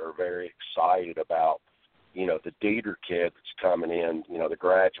fans are very excited about, the Dieter kid that's coming in, the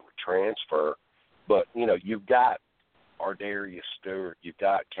graduate transfer. But, you've got Ardarius Stewart, you've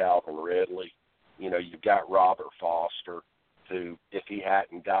got Calvin Ridley, you've got Robert Foster, who, if he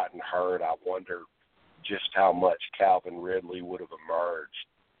hadn't gotten hurt, I wonder just how much Calvin Ridley would have emerged.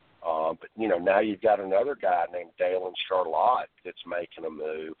 But, now you've got another guy named Dalen Charlotte that's making a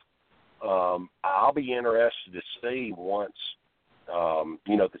move. I'll be interested to see once,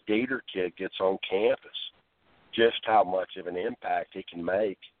 the Dieter kid gets on campus, just how much of an impact he can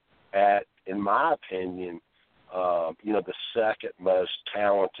make at, in my opinion, the second most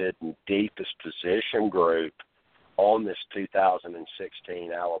talented and deepest position group on this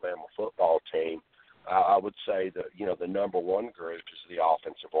 2016 Alabama football team. I would say that, the number one group is the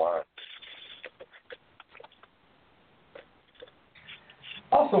offensive line.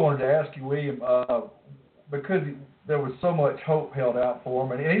 I also wanted to ask you, William, because there was so much hope held out for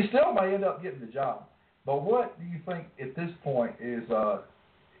him, and he still may end up getting the job. But what do you think at this point is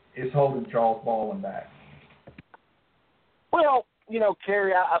holding Charles Baldwin back? Well,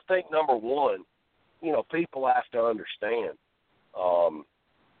 Cary, I think number one, people have to understand,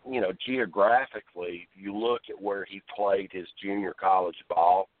 geographically, you look at where he played his junior college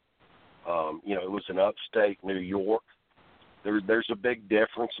ball, it was in upstate New York. There's a big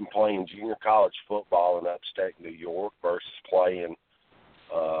difference in playing junior college football in upstate New York versus playing,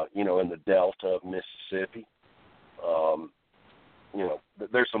 in the Delta of Mississippi.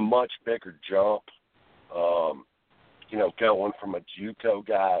 There's a much bigger jump, going from a JUCO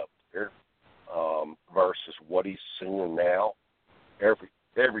guy up there versus what he's seeing now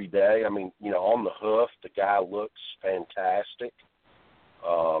every day. I mean, on the hoof, the guy looks fantastic.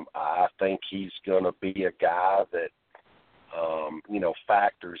 I think he's going to be a guy that,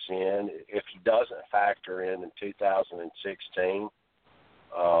 factors in. If he doesn't factor in 2016,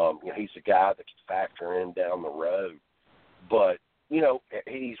 he's a guy that can factor in down the road. But,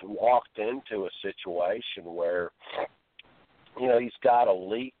 he's walked into a situation where, he's got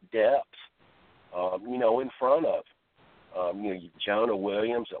elite depth, in front of him. Jonah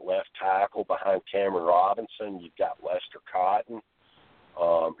Williams at left tackle behind Cameron Robinson. You've got Lester Cotton,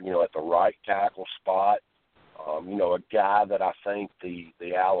 at the right tackle spot. A guy that I think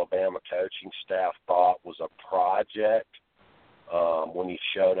the Alabama coaching staff thought was a project when he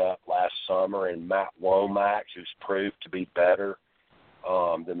showed up last summer, and Matt Womack, who's proved to be better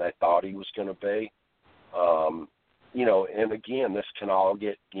than they thought he was going to be. And again, this can all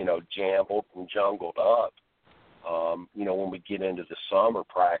get, jambled and jungled up, when we get into the summer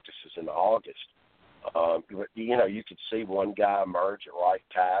practices in August. You could see one guy emerge at right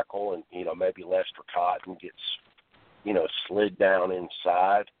tackle, and maybe Lester Cotton gets slid down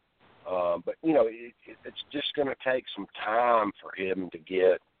inside. But it's just going to take some time for him to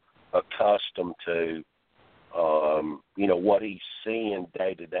get accustomed to what he's seeing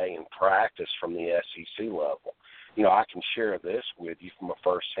day to day in practice from the SEC level. I can share this with you from a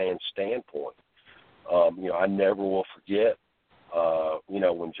first-hand standpoint. I never will forget,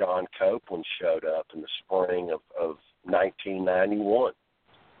 when John Copeland showed up in the spring of 1991.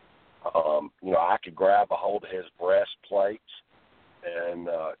 I could grab a hold of his breastplates and,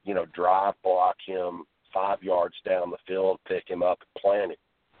 drive block him 5 yards down the field, pick him up and plant him.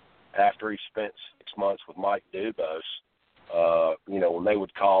 After he spent 6 months with Mike Dubose, when they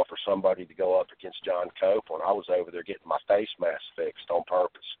would call for somebody to go up against John Copeland, I was over there getting my face mask fixed on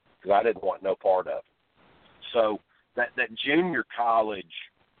purpose because I didn't want no part of it. So that junior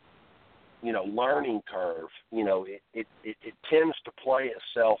college, learning curve, it tends to play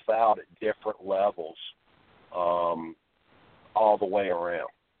itself out at different levels all the way around.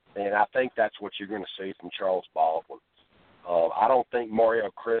 And I think that's what you're going to see from Charles Baldwin. I don't think Mario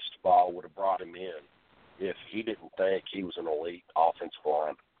Cristobal would have brought him in if he didn't think he was an elite offensive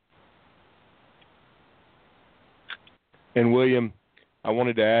lineman. And, William, I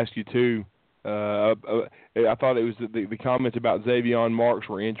wanted to ask you, too, I thought it was the comments about Xavion Marks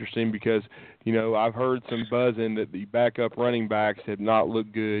were interesting because, I've heard some buzzing that the backup running backs have not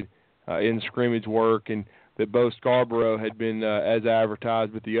looked good in scrimmage work and that Bo Scarborough had been as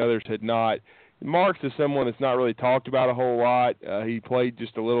advertised, but the others had not. Marks is someone that's not really talked about a whole lot. He played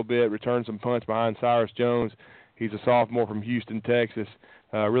just a little bit, returned some punts behind Cyrus Jones. He's a sophomore from Houston, Texas.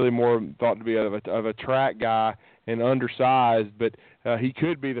 Really more thought to be of a track guy and undersized, but he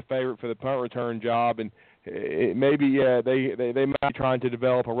could be the favorite for the punt return job. And they might be trying to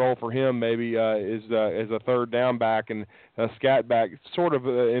develop a role for him, maybe as a third down back and a scat back, sort of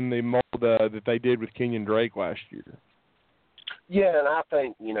in the mold that they did with Kenyon Drake last year. Yeah, and I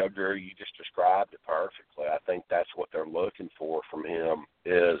think, Drew, you just described it perfectly. I think that's what they're looking for from him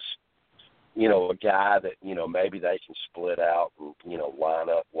is, a guy that, maybe they can split out and, line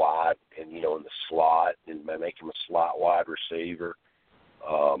up wide and, in the slot and make him a slot wide receiver.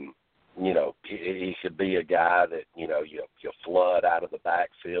 He could be a guy that, you flood out of the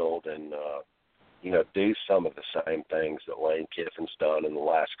backfield and, do some of the same things that Lane Kiffin's done in the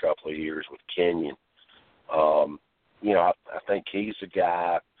last couple of years with Kenyon. I think he's a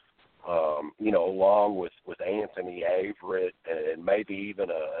guy, along with Anthony Averett and maybe even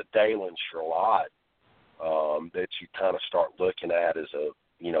a Dalen Charlotte, that you kind of start looking at as a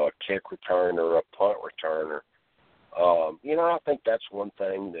kick returner, a punt returner. I think that's one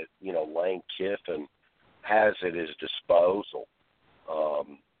thing that, Lane Kiffin has at his disposal.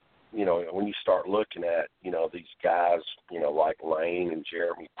 When you start looking at, these guys, like Lane and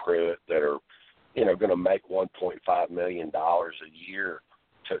Jeremy Pruitt that are, going to make $1.5 million a year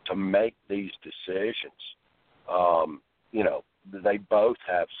to make these decisions. They both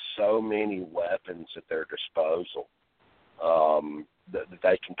have so many weapons at their disposal that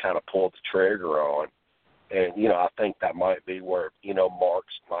they can kind of pull the trigger on. And, I think that might be where,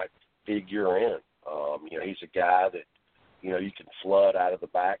 Marks might figure in. He's a guy that, you can flood out of the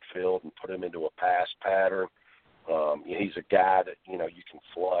backfield and put him into a pass pattern. He's a guy that, you can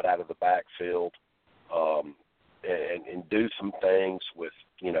flood out of the backfield and do some things with,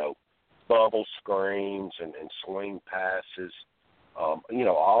 bubble screens and swing passes.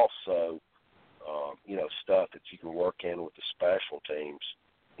 Also, stuff that you can work in with the special teams,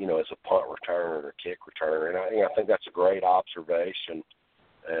 as a punt returner or kick returner. And I think that's a great observation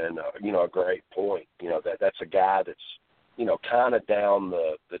and, a great point. That's a guy that's, kind of down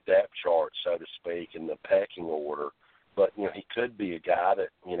the depth chart, so to speak, in the pecking order. But, he could be a guy that,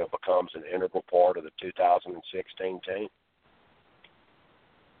 becomes an integral part of the 2016 team.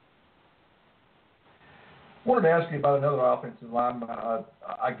 I wanted to ask you about another offensive lineman.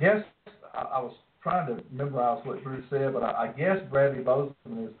 I guess I was trying to memorize what Drew said, but I guess Bradley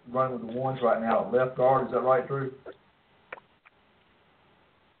Bozeman is running with the ones right now at left guard. Is that right, Drew?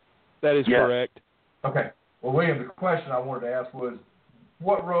 That is correct. Okay. Well, William, the question I wanted to ask was,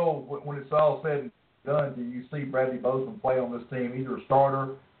 what role, when it's all said and done, do you see Bradley Bozeman play on this team, either a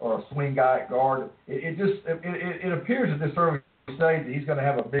starter or a swing guy at guard? It appears at this early stage that he's going to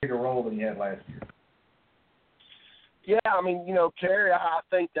have a bigger role than he had last year. Yeah, Cary, I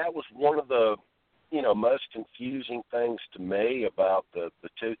think that was one of the, most confusing things to me about the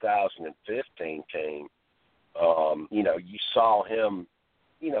 2015 team. You saw him,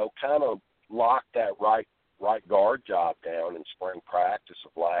 kind of lock that right guard job down in spring practice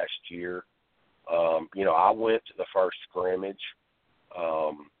of last year. I went to the first scrimmage,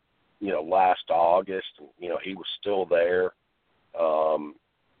 last August, and, he was still there.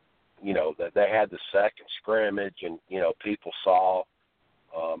 That they had the second scrimmage, and, people saw,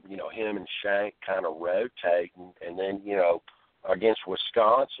 him and Shank kind of rotating. And then, against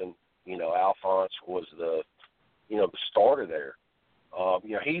Wisconsin, Alphonse was the starter there.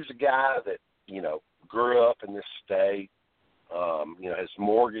 He's a guy that, grew up in this state, has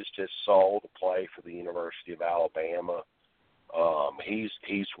mortgaged his soul to play for the University of Alabama.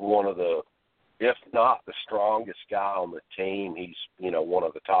 He's one of the, if not the strongest guy on the team, he's, one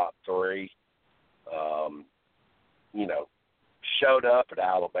of the top three. Showed up at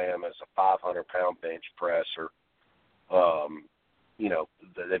Alabama as a 500-pound bench presser.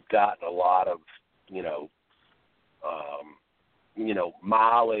 They've gotten a lot of,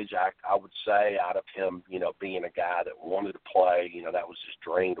 mileage, I would say, out of him, being a guy that wanted to play. That was his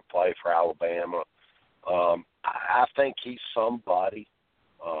dream, to play for Alabama. I think he's somebody,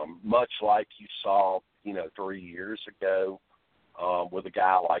 much like you saw, 3 years ago with a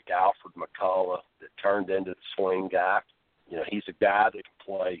guy like Alfred McCullough that turned into the swing guy. He's a guy that can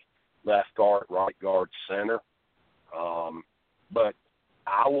play left guard, right guard, center. But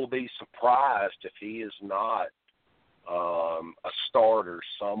I will be surprised if he is not a starter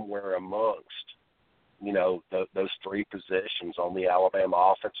somewhere amongst, those three positions on the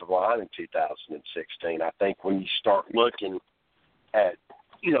Alabama offensive line in 2016. I think when you start looking at,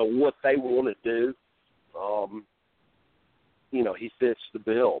 what they want to do, he fits the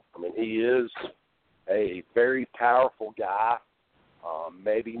bill. I mean, he is a very powerful guy,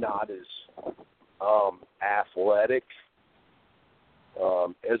 maybe not as athletic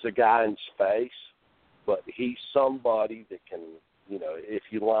as a guy in space, but he's somebody that can, if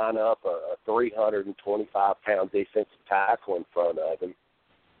you line up a 325-pound defensive tackle in front of him,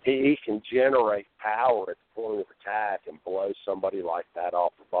 he can generate power at the point of attack and blow somebody like that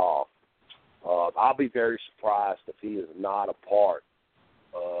off the ball. I'll be very surprised if he is not a part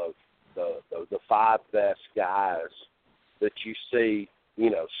of the five best guys that you see,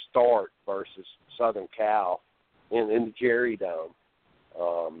 start versus Southern Cal in the Cary Dome.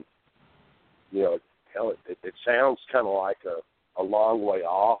 It sounds kind of like a long way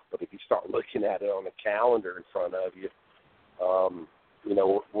off, but if you start looking at it on the calendar in front of you,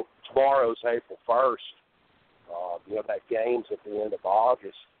 tomorrow's April 1st. That game's at the end of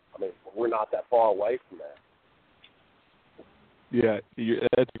August. I mean, we're not that far away from that. Yeah,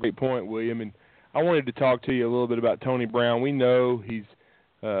 that's a great point, William. And I wanted to talk to you a little bit about Tony Brown. We know he's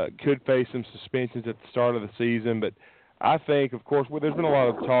could face some suspensions at the start of the season, but I think, of course, there's been a lot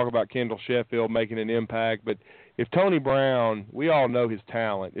of talk about Kendall Sheffield making an impact, but if Tony Brown, we all know his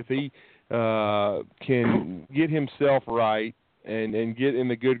talent. If he can get himself right and get in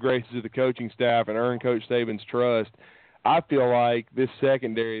the good graces of the coaching staff and earn Coach Saban's trust, I feel like this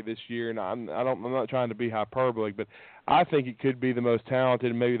secondary this year, and I'm not trying to be hyperbolic, but I think it could be the most talented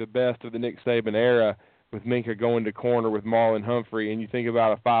and maybe the best of the Nick Saban era, with Minka going to corner with Marlon Humphrey, and you think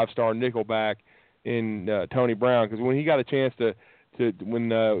about a five-star nickelback in Tony Brown, because when he got a chance when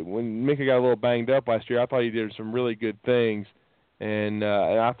Minka got a little banged up last year, I thought he did some really good things, and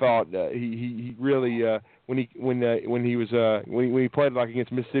I thought he really when he played like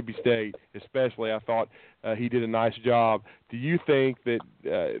against Mississippi State, especially, I thought he did a nice job. Do you think that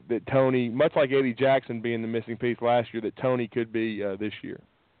Tony, much like Eddie Jackson being the missing piece last year, that Tony could be this year?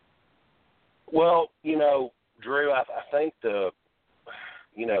 Well, Drew, I think the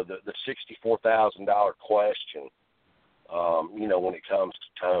 $64,000 question, when it comes to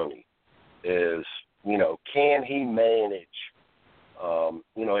Tony is, can he manage,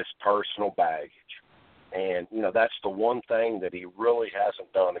 his personal baggage? And, that's the one thing that he really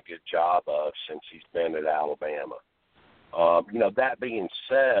hasn't done a good job of since he's been at Alabama. That being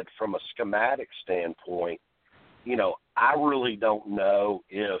said, from a schematic standpoint, I really don't know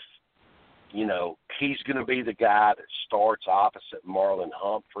if, he's going to be the guy that starts opposite Marlon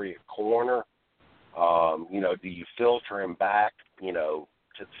Humphrey at corner. Do you filter him back, to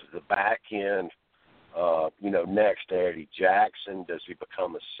the back end, next to Eddie Jackson? Does he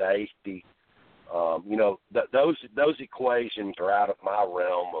become a safety? Those equations are out of my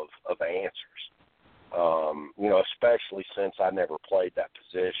realm of answers, especially since I never played that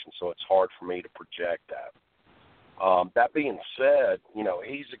position, so it's hard for me to project that. That being said,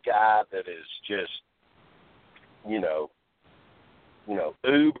 he's a guy that is just,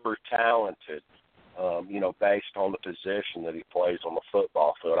 uber talented, based on the position that he plays on the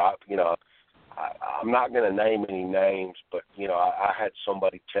football field. I'm not going to name any names, but, I had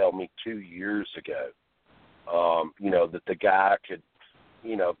somebody tell me 2 years ago, that the guy could,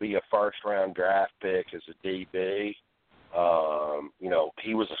 be a first-round draft pick as a DB.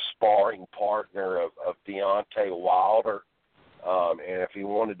 He was a sparring partner of Deontay Wilder, and if he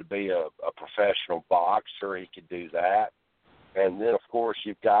wanted to be a professional boxer, he could do that. And then, of course,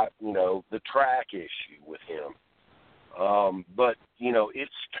 you've got, the track issue with him. But,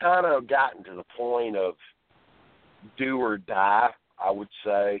 it's kind of gotten to the point of do or die, I would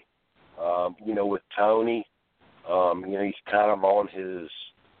say, with Tony. He's kind of on his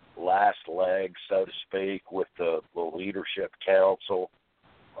last leg, so to speak, with the leadership council,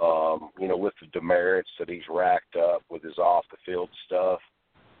 with the demerits that he's racked up with his off-the-field stuff.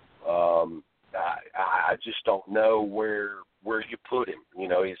 I just don't know where you put him.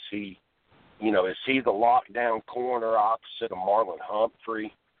 Is he the lockdown corner opposite of Marlon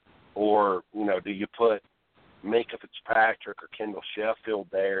Humphrey, or, do you put Minkah Fitzpatrick or Kendall Sheffield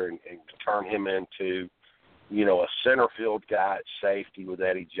there and turn him into, a center field guy at safety with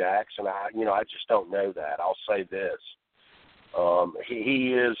Eddie Jackson? I just don't know that. I'll say this.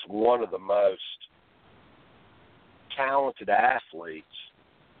 He is one of the most talented athletes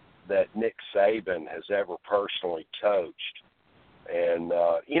that Nick Saban has ever personally coached. And,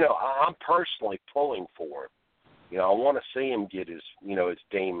 I'm personally pulling for him. I want to see him get his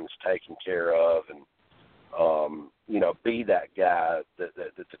demons taken care of and, be that guy that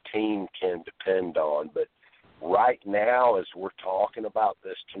the team can depend on. But right now, as we're talking about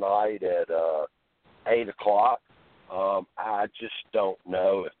this tonight at 8 o'clock, I just don't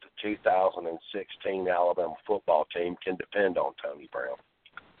know if the 2016 Alabama football team can depend on Tony Brown.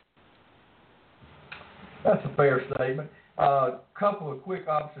 That's a fair statement. Couple of quick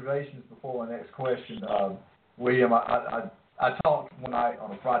observations before my next question. William, I talked one night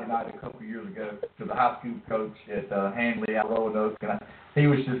on a Friday night a couple of years ago to the high school coach at Handley out Roanoke, and he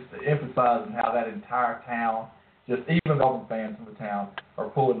was just emphasizing how that entire town, just even the Auburn fans in the town, are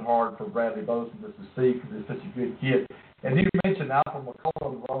pulling hard for Bradley Bozeman to succeed because he's such a good kid. And he mentioned Alfred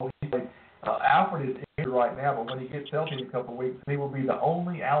McCullough's role. Alfred is injured right now, but when he gets healthy in a couple of weeks, he will be the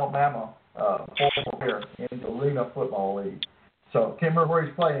only Alabama former player in the Arena Football League. So can't remember where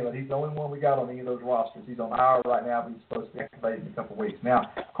he's playing, but he's the only one we got on any of those rosters. He's on IR right now, but he's supposed to be activated in a couple of weeks. Now,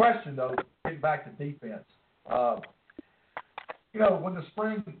 question though, getting back to defense. When the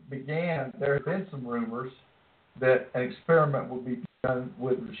spring began, there had been some rumors that an experiment would be done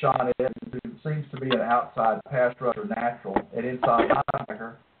with Rashawn Evans, who seems to be an outside pass rusher natural and inside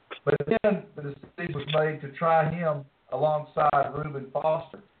linebacker. But then the decision was made to try him alongside Reuben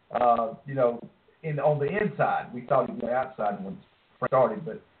Foster. On the inside, we thought he'd be outside when he started,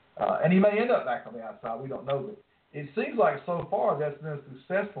 but and he may end up back on the outside. We don't know, but it seems like so far that's been a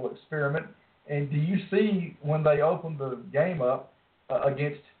successful experiment. And do you see when they open the game up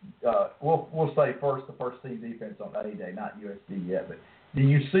against, we'll say the first team defense on A Day, not USD yet, but do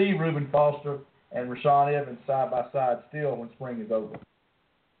you see Reuben Foster and Rashawn Evans side by side still when spring is over?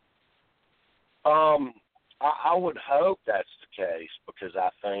 I would hope that's the case because I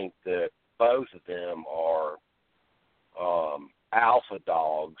think that both of them are alpha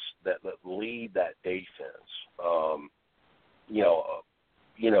dogs that lead that defense.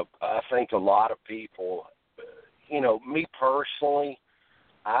 I think a lot of people, me personally,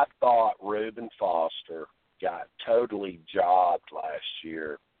 I thought Reuben Foster got totally jobbed last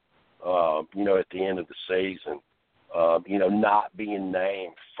year, at the end of the season. Not being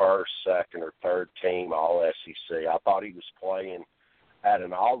named first, second, or third team All-SEC. I thought he was playing at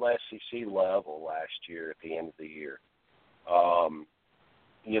an All-SEC level last year at the end of the year. Obviously,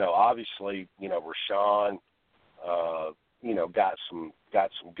 Rashawn, got some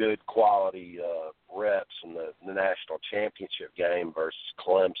good quality reps in the national championship game versus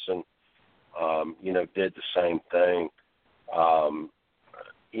Clemson. Did the same thing.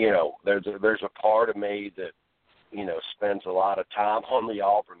 There's a part of me that spends a lot of time on the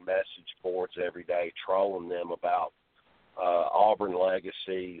Auburn message boards every day trolling them about Auburn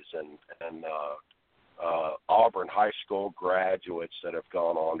legacies and Auburn high school graduates that have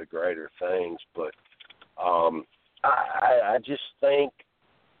gone on to greater things. But I just think,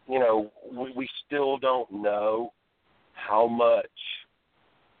 we still don't know how much,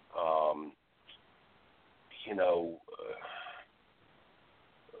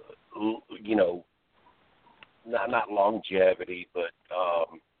 not longevity, but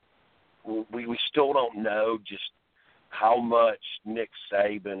we still don't know just how much Nick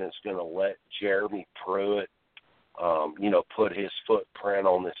Saban is going to let Jeremy Pruitt, put his footprint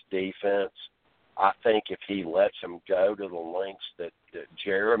on this defense. I think if he lets him go to the lengths that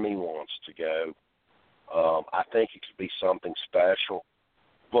Jeremy wants to go, I think it could be something special.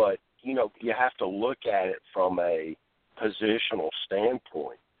 But, you have to look at it from a positional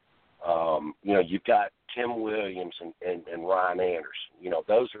standpoint. You've got Tim Williams and Ryan Anderson.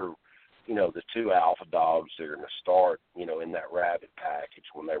 Those are, the two alpha dogs that are going to start, in that rabbit package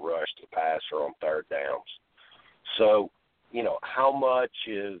when they rush the passer on third downs. So, how much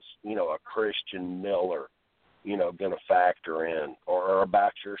is, a Christian Miller, going to factor in or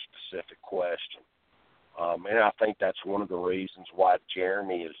about your specific question? And I think that's one of the reasons why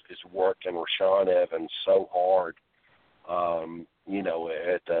Jeremy is working Rashawn Evans so hard,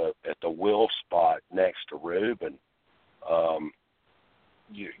 at the will spot next to Reuben.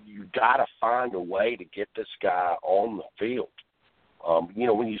 You got to find a way to get this guy on the field.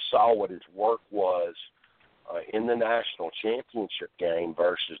 When you saw what his work was in the national championship game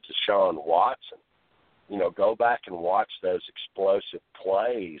versus Deshaun Watson, go back and watch those explosive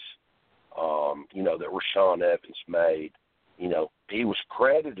plays, that Rashawn Evans made. He was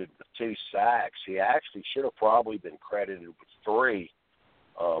credited with 2 sacks. He actually should have probably been credited with 3,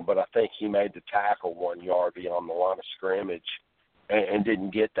 but I think he made the tackle 1 yard beyond the line of scrimmage and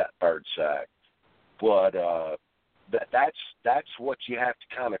didn't get that 3rd sack. But that's what you have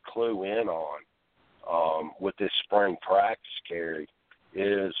to kind of clue in on with this spring practice, Cary,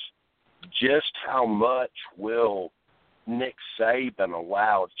 is just how much will Nick Saban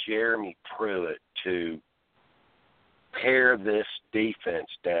allow Jeremy Pruitt to pare this defense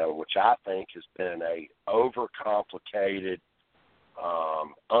down, which I think has been a overcomplicated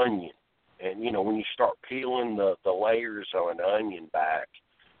onion. And, when you start peeling the layers on an onion back,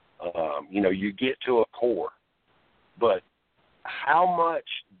 you get to a core. But how much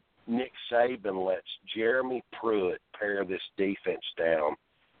Nick Saban lets Jeremy Pruitt pare this defense down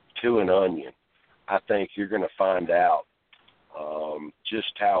to an onion, I think you're going to find out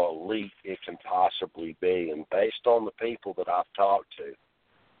just how elite it can possibly be. And based on the people that I've talked to,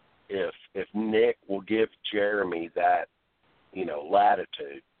 if Nick will give Jeremy that,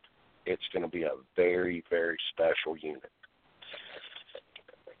 latitude, it's going to be a very, very special unit.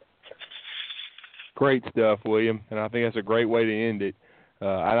 Great stuff, William, and I think that's a great way to end it.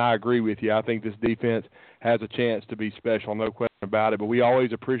 And I agree with you. I think this defense has a chance to be special, no question about it. But we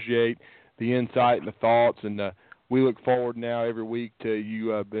always appreciate the insight and the thoughts, and we look forward now every week to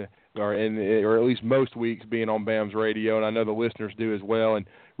you, or at least most weeks, being on BAMS Radio, and I know the listeners do as well. And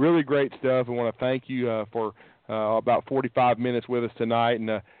really great stuff. I want to thank you for about 45 minutes with us tonight,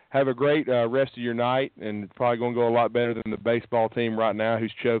 and have a great rest of your night. And it's probably going to go a lot better than the baseball team right now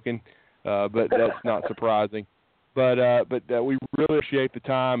who's choking, but that's not surprising. But we really appreciate the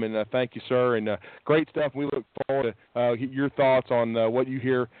time, and thank you, sir. And great stuff. We look forward to your thoughts on what you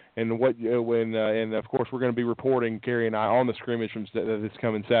hear and what and of course we're going to be reporting, Cary and I, on the scrimmage from this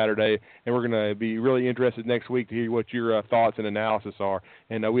coming Saturday, and we're going to be really interested next week to hear what your thoughts and analysis are.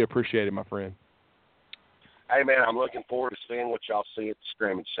 And we appreciate it, my friend. Hey man, I'm looking forward to seeing what y'all see at the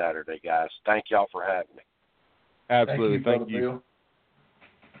scrimmage Saturday, guys. Thank y'all for having me. Absolutely, thank you.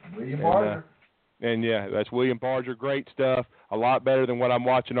 William Barger. And yeah, that's William Barger. Great stuff. A lot better than what I'm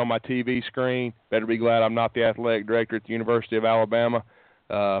watching on my TV screen. Better be glad I'm not the athletic director at the University of Alabama.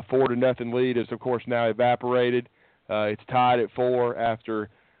 4-0 lead is, of course, now evaporated. It's tied at 4 after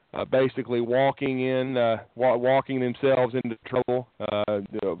basically walking themselves into trouble.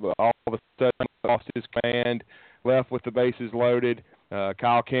 All of a sudden, lost his command, left with the bases loaded.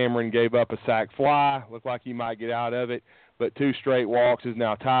 Kyle Cameron gave up a sac fly. Looked like he might get out of it. But 2 straight walks has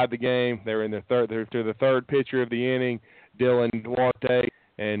now tied the game. They're in their third. They're to the 3rd pitcher of the inning, Dylan Duarte,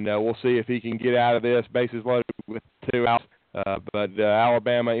 and we'll see if he can get out of this. Bases loaded with 2 outs. But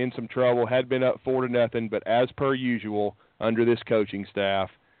Alabama in some trouble. Had been up 4-0, but as per usual under this coaching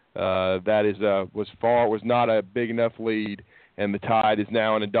staff, was not a big enough lead, and the Tide is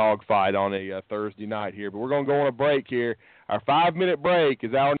now in a dogfight on a Thursday night here. But we're going to go on a break here. Our 5-minute break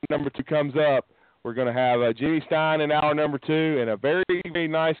as hour number 2 comes up. We're going to have Jimmy Stein in hour number 2, and a very, very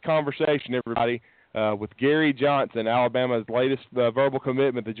nice conversation, everybody, with Avery Johnson, Alabama's latest verbal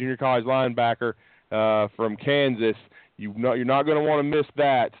commitment, the junior college linebacker from Kansas. You're not going to want to miss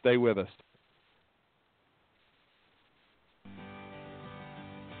that. Stay with us.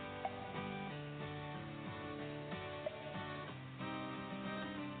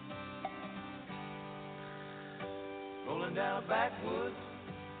 Rolling down a backwoods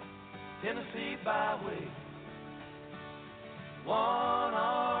Tennessee byway, one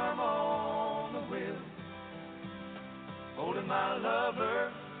arm on the wheel, holding my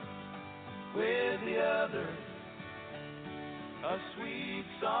lover with the other, a sweet,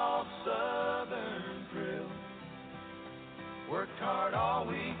 soft southern thrill. Worked hard all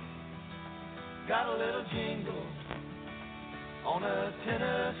week, got a little jingle on a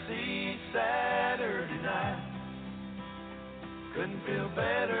Tennessee Saturday night. couldn't feel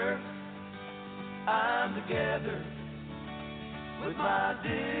better. I'm together with my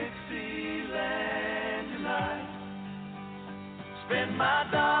Dixieland tonight. Spend my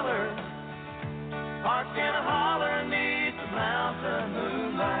dollar, parked in a holler neath the mountain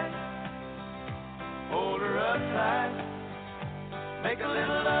moonlight. Hold her up tight, make a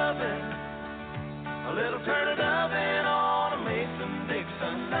little loving, a little turtle doving on a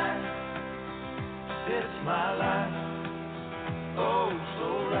Mason-Dixon night. It's my life, oh so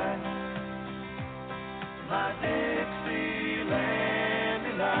right, my Dixieland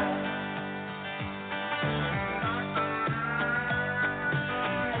delight.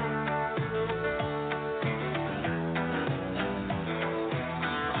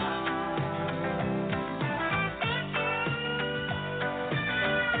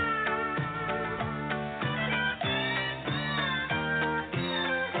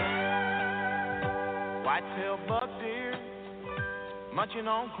 White-tailed buck deer munching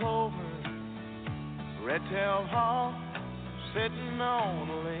on clover, red-tailed hawk sitting on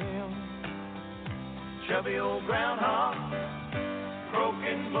a limb, chubby old groundhog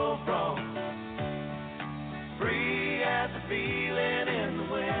croaking bullfrog, free as a feeling in the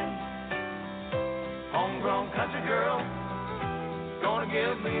wind. Homegrown country girl gonna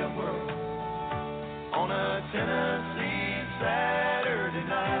give me a whirl on a Tennessee Saturday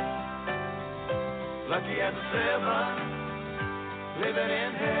night. Lucky as a seven, living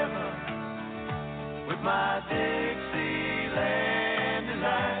in heaven with my Dixieland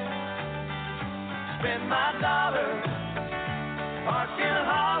delight. Spend my dollar, parked in a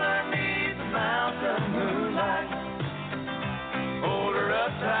holler neath the mountain moonlight. Hold her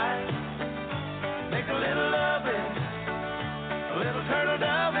up tight, make a little loving, a little turtle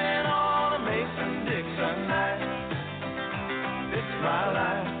doving on a Mason-Dixon night. It's my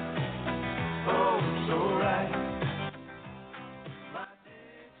life, oh so right.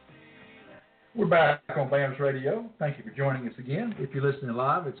 We're back on BAMS Radio. Thank you for joining us again. If you're listening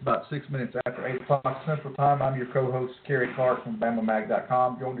live, it's about 6 minutes after 8 o'clock Central Time. I'm your co-host, Cary Clark from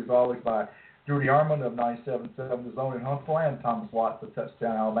BamaMag.com, joined as always by Drew DeArmond of 97.7 The Zone in Huntsville, and Thomas Watts of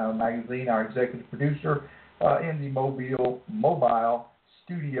Touchdown Alabama Magazine, our executive producer in the mobile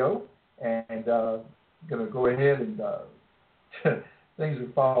studio. And going to go ahead and things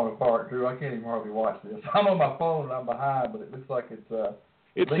are falling apart, Drew. I can't even hardly watch this. I'm on my phone and I'm behind, but it looks like it's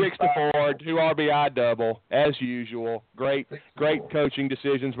 6-4, 2 RBI double, as usual. Great coaching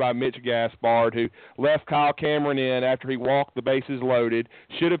decisions by Mitch Gaspard, who left Kyle Cameron in after he walked the bases loaded.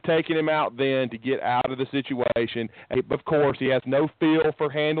 Should have taken him out then to get out of the situation. Of course, he has no feel for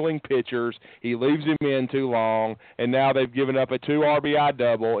handling pitchers. He leaves him in too long, and now they've given up a 2 RBI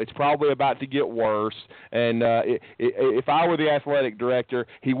double. It's probably about to get worse. And if I were the athletic director,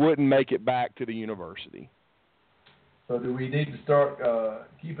 he wouldn't make it back to the university. So do we need to start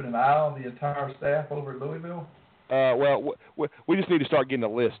keeping an eye on the entire staff over at Louisville? Well, we just need to start getting a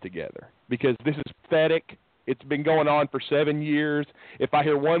list together because this is pathetic. It's been going on for 7 years. If I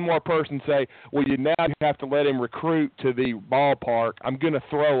hear one more person say, well, you have to let him recruit to the ballpark, I'm going to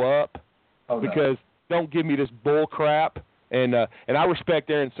throw up because don't give me this bull crap. And I respect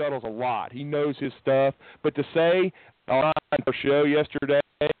Aaron Suttles a lot. He knows his stuff. But to say on our show yesterday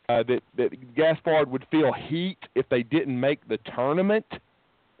that Gaspard would feel heat if they didn't make the tournament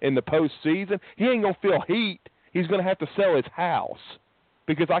in the postseason, he ain't going to feel heat. He's going to have to sell his house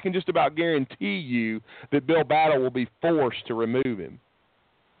because I can just about guarantee you that Bill Battle will be forced to remove him.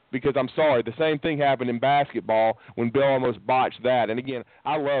 Because I'm sorry, the same thing happened in basketball when Bill almost botched that. And again,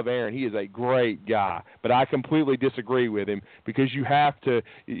 I love Aaron. He is a great guy. But I completely disagree with him because you have to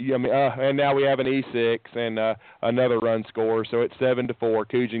and now we have an E6 and another run scorer. So it's 7-4.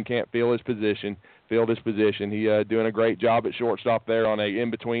 Cugin can't field his position. He doing a great job at shortstop there on a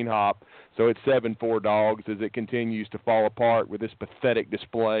in-between hop. So it's 7-4 Dogs as it continues to fall apart with this pathetic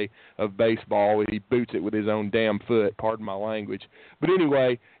display of baseball. He boots it with his own damn foot, pardon my language. But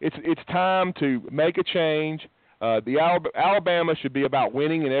anyway, it's time to make a change. Alabama should be about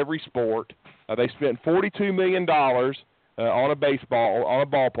winning in every sport. They spent $42 million on a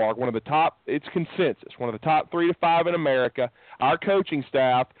ballpark, one of the top, it's consensus, one of the top 3 to 5 in America. Our coaching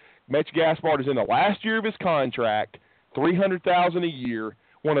staff, Mitch Gaspard is in the last year of his contract, $300,000 a year,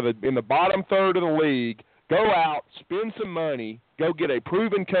 in the bottom third of the league. Go out, spend some money, go get a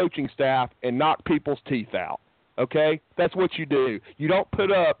proven coaching staff, and knock people's teeth out. Okay? That's what you do. You don't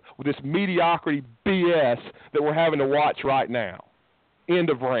put up with this mediocrity BS that we're having to watch right now. End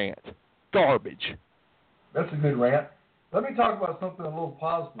of rant. Garbage. That's a good rant. Let me talk about something a little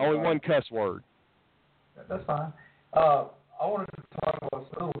positive. Only one cuss word. That's fine. I wanted to talk about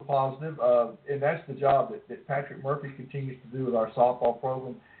a little positive, and that's the job that Patrick Murphy continues to do with our softball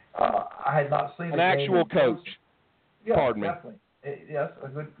program. I had not seen an actual coach. Yeah, Pardon definitely. Yes, a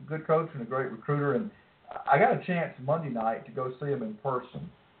good coach and a great recruiter. And I got a chance Monday night to go see him in person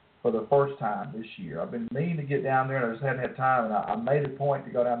for the first time this year. I've been meaning to get down there, and I just hadn't had time. And I made a point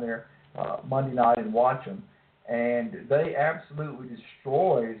to go down there Monday night and watch them. And they absolutely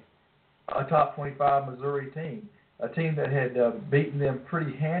destroyed a top 25 Missouri team, a team that had beaten them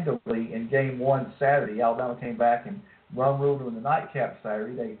pretty handily in game one Saturday. Alabama came back and ruled them in the nightcap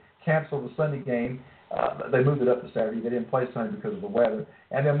Saturday. They canceled the Sunday game. They moved it up to Saturday. They didn't play Sunday because of the weather.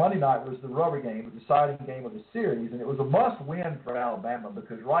 And then Monday night was the rubber game, the deciding game of the series, and it was a must-win for Alabama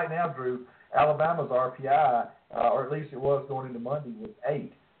because right now, Drew, Alabama's RPI, or at least it was going into Monday, was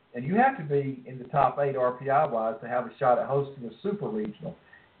 8. And you have to be in the top 8 RPI-wise to have a shot at hosting a super regional.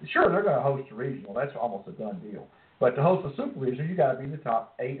 Sure, they're going to host a regional. That's almost a done deal. But to host a super regional, you got to be in the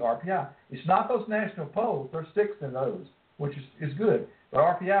top 8 RPI. It's not those national polls. They're 6th in those, which is good. But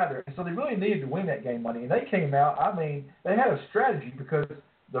RPI there. So they really needed to win that game Monday. And they came out, I mean, they had a strategy because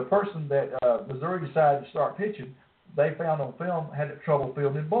the person that Missouri decided to start pitching, they found on film had trouble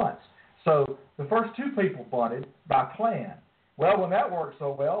fielding bunts. So the first 2 people bunted by plan. Well, when that worked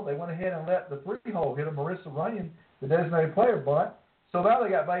so well, they went ahead and let the 3-hole hitter, Marissa Runyon, the designated player, bunt. So now they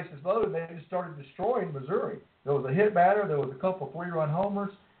got bases loaded, and they just started destroying Missouri. There was a hit batter. There was a couple of 3-run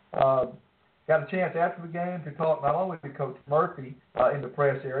homers. Got a chance after the game to talk not only to Coach Murphy in the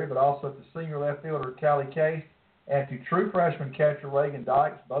press area, but also to senior left fielder Callie Case and to true freshman catcher Reagan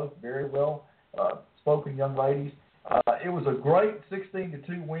Dykes, both very well spoken young ladies. It was a great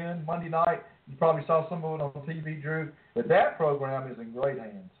 16-2 win Monday night. You probably saw some of it on TV, Drew. But that program is in great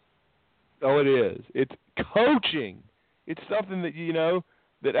hands. Oh, it is. It's coaching. It's something that,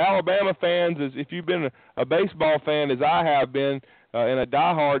 that Alabama fans, if you've been a baseball fan as I have been, and a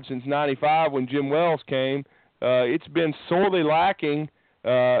diehard since '95 when Jim Wells came, it's been sorely lacking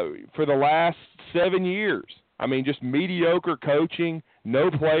for the last 7 years. I mean, just mediocre coaching, no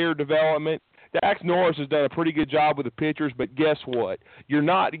player development. Dax Norris has done a pretty good job with the pitchers, but guess what? You're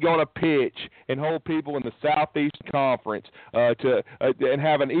not going to pitch and hold people in the Southeast Conference and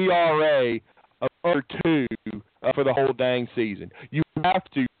have an ERA of under 2 for the whole dang season. You have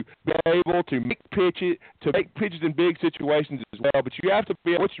to be able to make pitches in big situations as well, but you have to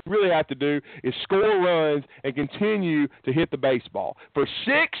be. What you really have to do is score runs and continue to hit the baseball. For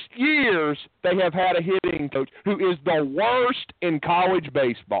 6 years, they have had a hitting coach who is the worst in college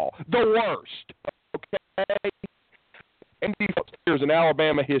baseball. The worst. Okay? And years in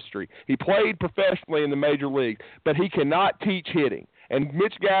Alabama history. He played professionally in the major league, but he cannot teach hitting. And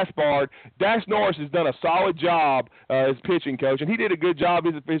Mitch Gaspard, Dax Norris has done a solid job as pitching coach, and he did a good job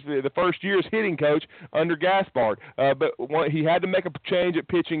as the first year as hitting coach under Gaspard. But he had to make a change at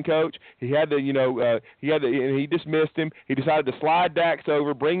pitching coach. He had to, and he dismissed him. He decided to slide Dax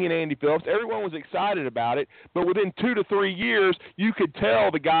over, bring in Andy Phillips. Everyone was excited about it, but within 2 to 3 years, you could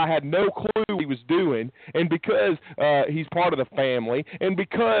tell the guy had no clue what he was doing. And because he's part of the family, and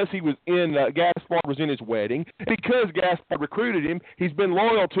because he was Gaspard was in his wedding, because Gaspard recruited him, he's been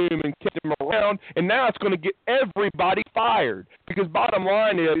loyal to him and kept him around, and now it's going to get everybody fired. Because bottom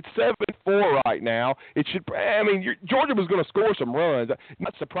line is, it's 7-4 right now. Georgia was going to score some runs. I'm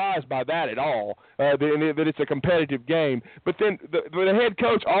not surprised by that at all, that it's a competitive game. But then the head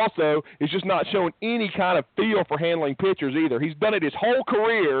coach also is just not showing any kind of feel for handling pitchers either. He's done it his whole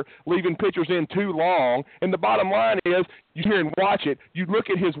career, leaving pitchers in too long. And the bottom line is, you hear and watch it, you look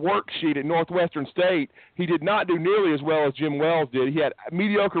at his worksheet at Northwestern State, he did not do nearly as well as Jim Wells did. He had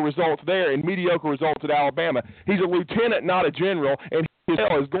mediocre results there and mediocre results at Alabama. He's a lieutenant, not a general, and his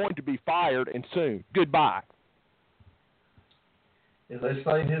is going to be fired and soon. Goodbye. As they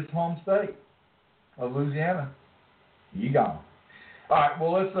say in his home state of Louisiana, you gone. All right,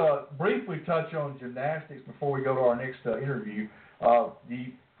 well, let's briefly touch on gymnastics before we go to our next interview.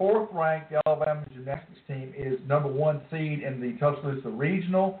 The 4th-ranked Alabama gymnastics team is number 1 seed in the Tuscaloosa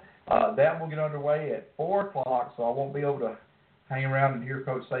Regional. That will get underway at 4 o'clock, so I won't be able to hang around and hear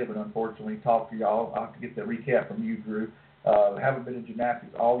Coach Saban, unfortunately, talk to y'all. I'll have to get the recap from you, Drew. I haven't been in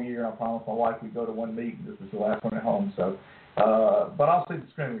gymnastics all year. I promised my wife we'd go to one meeting. This is the last one at home. So, but I'll see the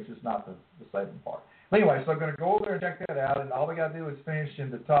scrimmage, just not the Saban part. Anyway, so I'm going to go over there and check that out, and all we got to do is finish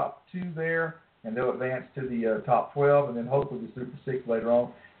in the top 2 there, and they'll advance to the top 12, and then hopefully the Super 6 later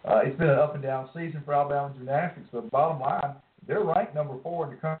on. It's been an up-and-down season for Alabama gymnastics, but bottom line, they're ranked number 4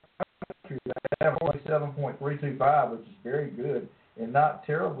 in the country. They have only 7.325, which is very good, and not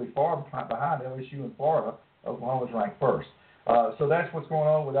terribly far behind LSU and Florida. Oklahoma's ranked first. So that's what's going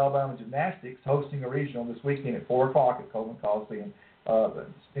on with Alabama Gymnastics hosting a regional this weekend at 4 o'clock at Coleman Coliseum,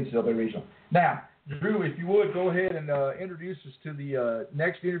 NCAA regional. Now, Drew, if you would, go ahead and introduce us to the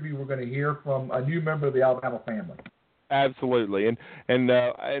next interview we're going to hear from a new member of the Alabama family. Absolutely, and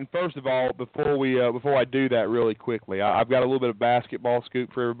first of all, before I do that really quickly, I've got a little bit of basketball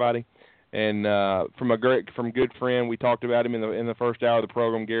scoop for everybody, and from a good friend, we talked about him in the first hour of the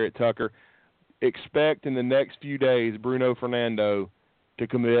program, Garrett Tucker. Expect in the next few days Bruno Fernando to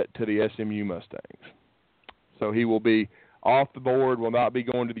commit to the SMU Mustangs, so he will be off the board, will not be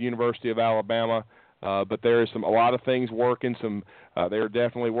going to the University of Alabama, but there is a lot of things working. They're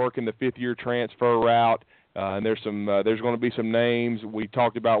definitely working the fifth-year transfer route. And there's going to be some names. We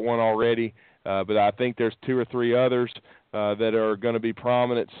talked about one already, but I think there's 2 or 3 others that are going to be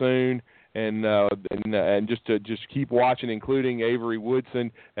prominent soon. And just keep watching, including Avery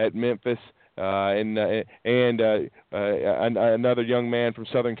Woodson at Memphis, and another young man from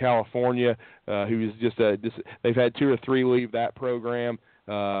Southern California who's they've had 2 or 3 leave that program.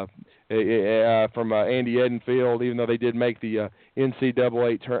 From Andy Edenfield, even though they did make the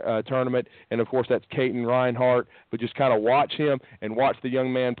NCAA tournament. And, of course, that's Caton Reinhardt. But just kind of watch him and watch the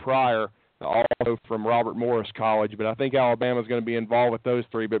young man prior, also from Robert Morris College. But I think Alabama's going to be involved with those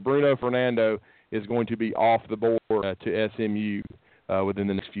 3. But Bruno Fernando is going to be off the board to SMU within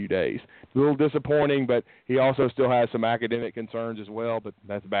the next few days. A little disappointing, but he also still has some academic concerns as well, but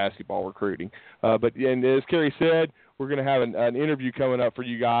that's basketball recruiting. And as Cary said, we're going to have an interview coming up for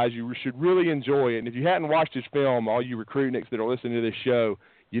you guys. You should really enjoy it. And if you hadn't watched this film, all you recruitniks that are listening to this show,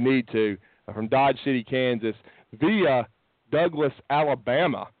 you need to, from Dodge City, Kansas, via Douglas,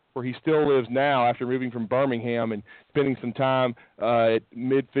 Alabama, where he still lives now after moving from Birmingham and spending some time at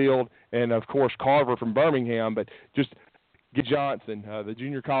midfield, and, of course, Carver from Birmingham. But just Johnson, the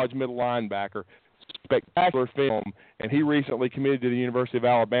junior college middle linebacker, spectacular film, and he recently committed to the University of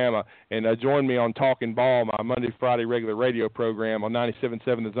Alabama and joined me on Talking Ball, my Monday, Friday regular radio program on 97.7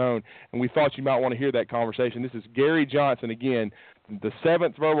 The Zone, and we thought you might want to hear that conversation. This is Gary Johnson, again, the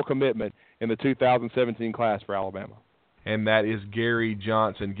 7th verbal commitment in the 2017 class for Alabama. And that is Gary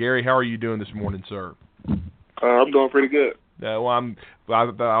Johnson. Gary, how are you doing this morning, sir? I'm doing pretty good. I want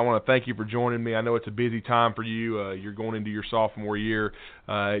to thank you for joining me. I know it's a busy time for you. You're going into your sophomore year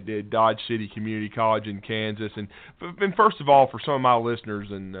at Dodge City Community College in Kansas. And first of all, for some of my listeners,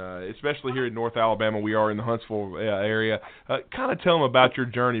 and especially here in North Alabama, we are in the Huntsville area, kind of tell them about your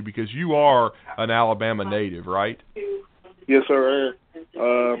journey, because you are an Alabama native, right? Yes, sir.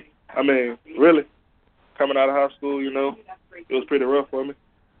 Really, coming out of high school, it was pretty rough for me.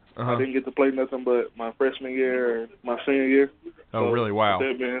 I didn't get to play nothing but my freshman year and my senior year. Oh, so really? Wow.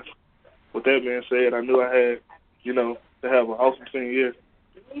 With that being said, I knew I had, to have an awesome senior year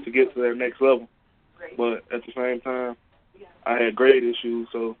to get to that next level. But at the same time, I had grade issues,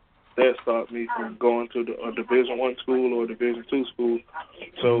 so that stopped me from going to a Division I school or a Division II school.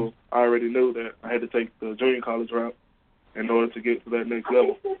 So I already knew that I had to take the junior college route in order to get to that next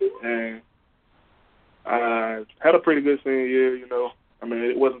level. And I had a pretty good senior year,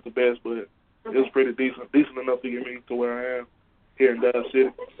 it wasn't the best, but it was pretty decent enough to get me to where I am here in Dodge City.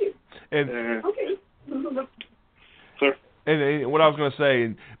 And sir. And what I was going to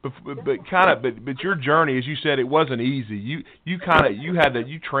say, but your journey, as you said, it wasn't easy. You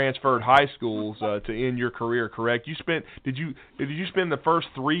transferred high schools to end your career, correct? Did you spend the first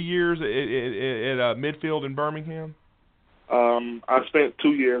 3 years at midfield in Birmingham? I spent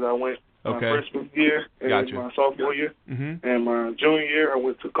 2 years. I went my freshman year and my sophomore year, and my junior year I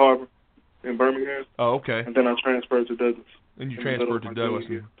went to Carver in Birmingham. Oh, okay. And then I transferred to Douglas. And you transferred to Douglas.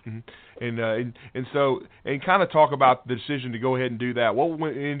 And so kind of talk about the decision to go ahead and do that. What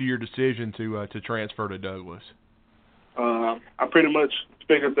went into your decision to transfer to Douglas? I pretty much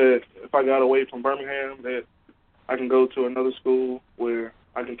figured that if I got away from Birmingham, that I can go to another school where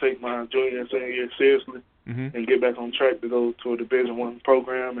I can take my junior and senior year seriously and get back on track to go to a Division I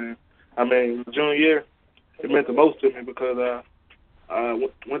program. And junior year, it meant the most to me because I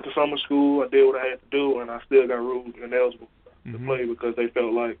went to summer school, I did what I had to do, and I still got ruled ineligible to play because they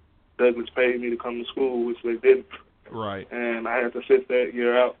felt like Douglas paid me to come to school, which they didn't. Right. And I had to sit that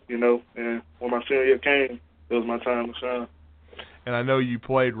year out, and when my senior year came, it was my time to shine. And I know you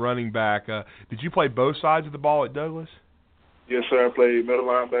played running back. Did you play both sides of the ball at Douglas? Yes, sir. I played middle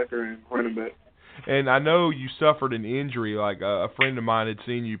linebacker and running back. And I know you suffered an injury. Like a friend of mine had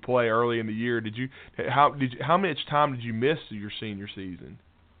seen you play early in the year. How much time did you miss your senior season?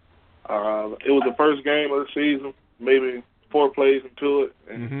 It was the first game of the season, maybe 4 plays into it,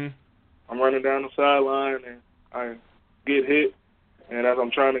 and I'm running down the sideline and I get hit. And as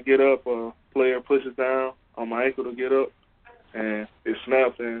I'm trying to get up, a player pushes down on my ankle to get up, and it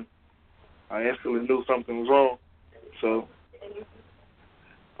snapped, and I instantly knew something was wrong. So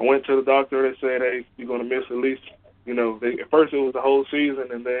I went to the doctor. They said, hey, you're going to miss at least, at first it was the whole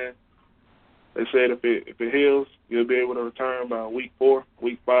season, and then they said if it heals, you'll be able to return by week 4,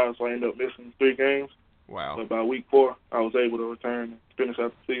 week 5, so I ended up missing 3 games. Wow. But by week 4, I was able to return and finish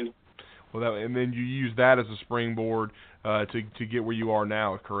out the season. Well, and then you use that as a springboard to get where you are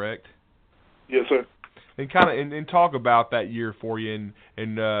now, correct? Yes, sir. And talk about that year for you,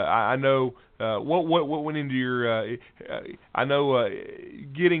 and I know what went into your. I know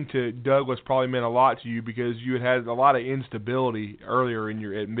getting to Douglas probably meant a lot to you because you had a lot of instability earlier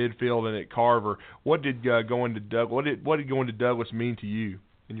at midfield and at Carver. What did going to Douglas mean to you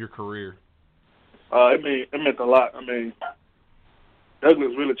in your career? It meant a lot. I mean,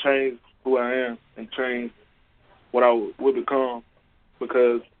 Douglas really changed who I am and changed what I would become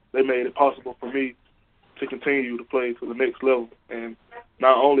because they made it possible for me to continue to play to the next level and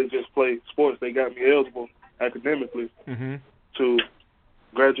not only just play sports, they got me eligible academically to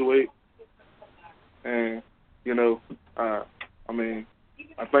graduate. And, I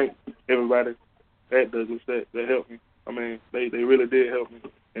thank everybody at Douglas that helped me. I mean, they really did help me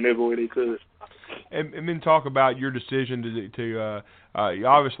in every way they could. And then talk about your decision to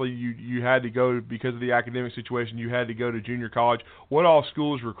obviously you had to go because of the academic situation. You had to go to junior college. What all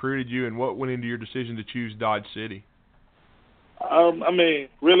schools recruited you, and what went into your decision to choose Dodge City?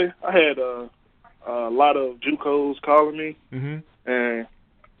 Really, I had a lot of JUCOs calling me, and I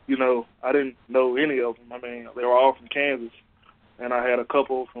didn't know any of them. I mean, they were all from Kansas, and I had a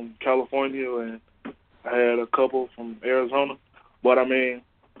couple from California, and I had a couple from Arizona. But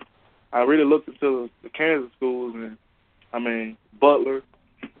I really looked into the Kansas schools, and Butler,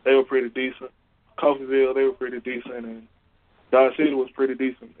 they were pretty decent. Coffeyville, they were pretty decent, and Dodge City was pretty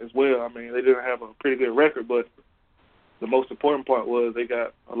decent as well. They didn't have a pretty good record, but the most important part was they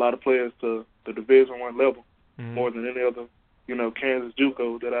got a lot of players to the Division I level more than any other, Kansas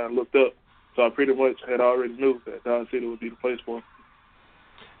JUCO that I looked up. So I pretty much had already knew that Dodge City would be the place for them.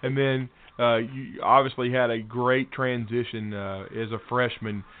 And then you obviously had a great transition as a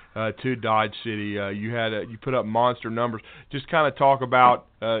freshman to Dodge City. You put up monster numbers. Just kind of talk about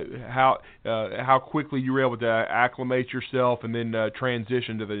how quickly you were able to acclimate yourself and then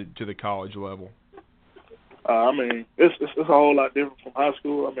transition to the college level. It's a whole lot different from high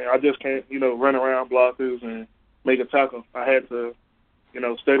school. I just can't run around blockers and make a tackle. I had to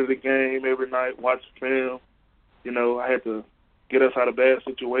study the game every night, watch film. I had to get us out of bad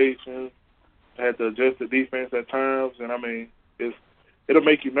situations. I had to adjust the defense at times, and it'll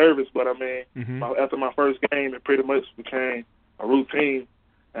make you nervous. But after my first game, it pretty much became a routine,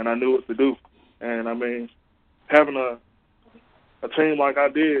 and I knew what to do. And having a team like I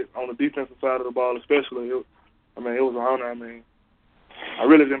did on the defensive side of the ball, especially, it was an honor. I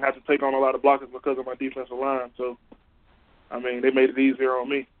really didn't have to take on a lot of blockers because of my defensive line. So, they made it easier on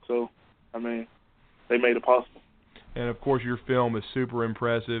me. So, they made it possible. And, of course, your film is super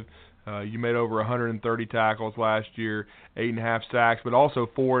impressive. You made over 130 tackles last year, 8.5 sacks, but also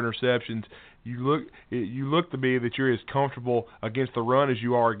 4 interceptions. You look to me that you're as comfortable against the run as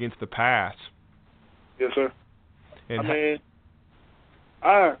you are against the pass. Yes, sir. And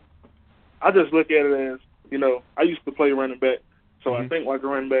I just look at it as, I used to play running back, so I think like a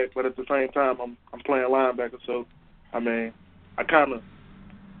running back, but at the same time, I'm playing linebacker. So, I kind of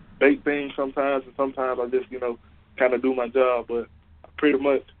bake things sometimes, and sometimes I just, kind of do my job, but pretty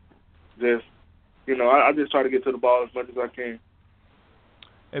much just, I just try to get to the ball as much as I can.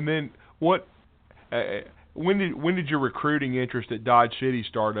 And then when did your recruiting interest at Dodge City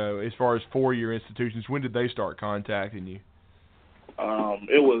start, as far as four-year institutions? When did they start contacting you?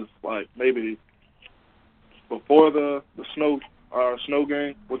 It was like maybe before the snow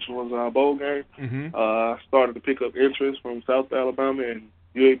game, which was our bowl game. I started to pick up interest from South Alabama and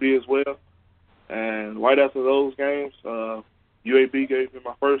UAB as well. And right after those games, UAB gave me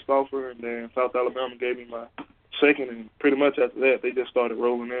my first offer, and then South Alabama gave me my second. And pretty much after that, they just started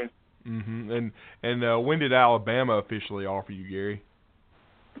rolling in. And when did Alabama officially offer you, Gary?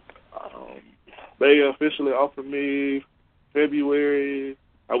 They officially offered me February,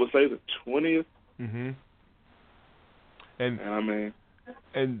 I would say the 20th. And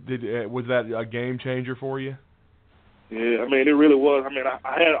was that a game changer for you? Yeah, it really was.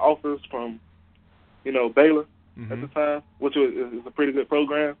 I had offers from, Baylor at the time, which is a pretty good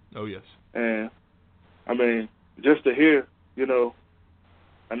program. Oh, yes. And, just to hear,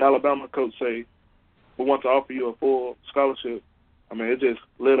 an Alabama coach say, we want to offer you a full scholarship, it just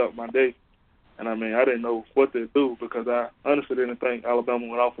lit up my day. And, I didn't know what to do because I honestly didn't think Alabama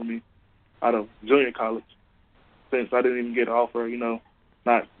would offer me out of junior college. since I didn't even get an offer,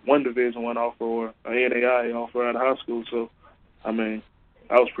 not one Division I offer or an NAIA offer out of high school. So, I mean,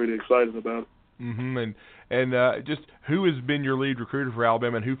 I was pretty excited about it. Mm-hmm. And just who has been your lead recruiter for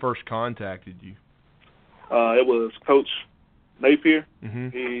Alabama, and who first contacted you? It was Coach Napier. Mm-hmm.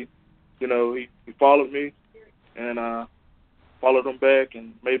 He followed me, and I followed him back,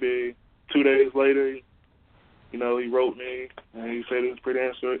 and maybe 2 days later, he wrote me, and he said he was pretty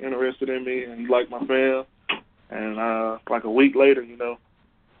interested in me, and he liked my film. And like a week later,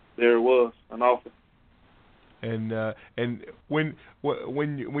 there it was, an offer. And when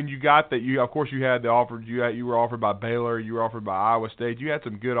you got that, of course you had the offer. You were offered by Baylor. You were offered by Iowa State. You had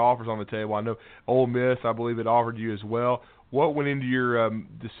some good offers on the table. I know Ole Miss, I believe, it offered you as well. What went into your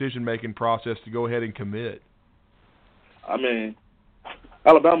decision-making process to go ahead and commit? I mean,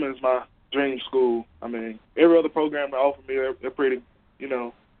 Alabama is my dream school. I mean, every other program that offered me, they're pretty,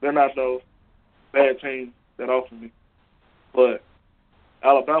 they're not no bad team that offered me. But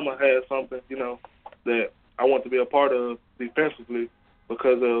Alabama has something, that I want to be a part of defensively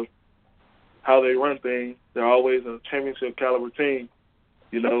because of how they run things. They're always a championship caliber team,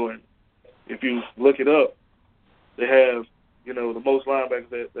 and if you look it up, they have, the most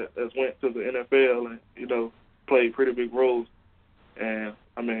linebackers that went to the NFL and, played pretty big roles. And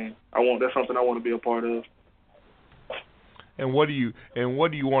I mean, that's something I want to be a part of. And what do you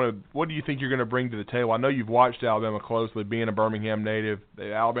think you're going to bring to the table? I know you've watched Alabama closely, being a Birmingham native.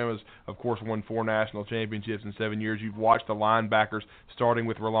 Alabama's, of course, won 4 national championships in 7 years. You've watched the linebackers, starting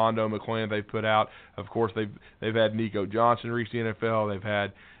with Rolando McClain. They've put out, of course, they've had Nico Johnson reach the NFL. They've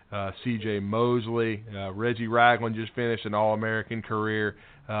had C.J. Mosley, Reggie Ragland just finished an All-American career.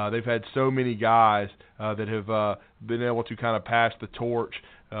 They've had so many guys that have been able to kind of pass the torch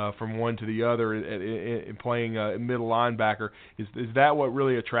from one to the other in playing middle linebacker. Is that what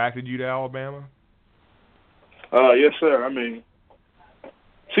really attracted you to Alabama? Yes, sir. I mean,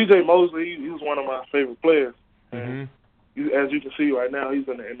 C.J. Mosley, he was one of my favorite players. Mm-hmm. As you can see right now, he's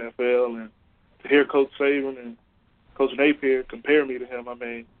in the NFL, and to hear Coach Saban and Coach Napier compare me to him, I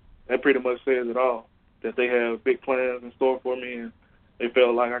mean, that pretty much says it all, that they have big plans in store for me, and they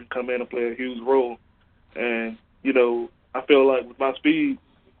felt like I can come in and play a huge role. And, I feel like with my speed,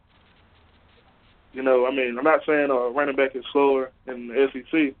 I mean, I'm not saying a running back is slower in the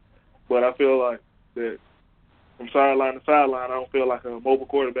SEC, but I feel like that from sideline to sideline, I don't feel like a mobile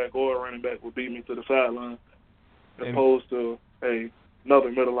quarterback or a running back would beat me to the sideline as opposed to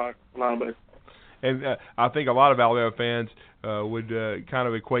another middle linebacker. And I think a lot of Alabama fans would kind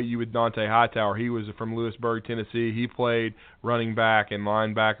of equate you with Dante Hightower. He was from Lewisburg, Tennessee. He played running back and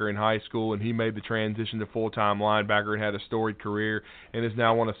linebacker in high school, and he made the transition to full-time linebacker and had a storied career and has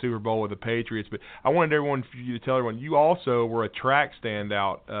now won a Super Bowl with the Patriots. But I wanted you to tell everyone, you also were a track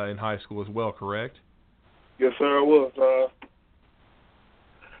standout in high school as well, correct? Yes, sir, I was.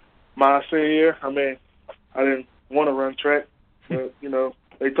 My senior year, I mean, I didn't want to run track, but,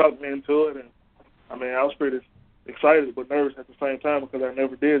 they talked me into it, and I mean, I was pretty excited but nervous at the same time because I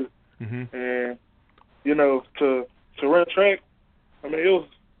never did it. Mm-hmm. And to run track, I mean, it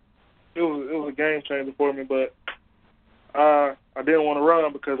was a game changer for me. But I didn't want to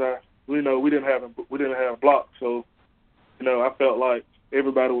run because we didn't have blocks. So I felt like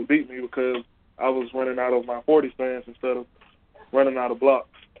everybody would beat me because I was running out of my 40 stance instead of running out of blocks.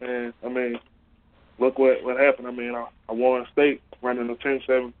 And I mean, look what happened. I mean, I won state running a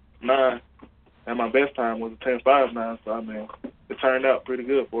 10.79. And my best time was a 10.59, so, I mean, it turned out pretty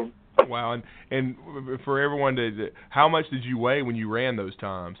good for me. Wow. And for everyone, how much did you weigh when you ran those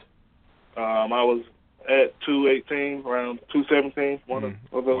times? I was at 218, around 217, one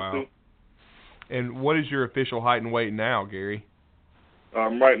of those two. And what is your official height and weight now, Gary?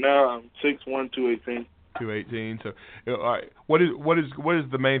 Right now, I'm 6'1", 218. 218. So, all right. What is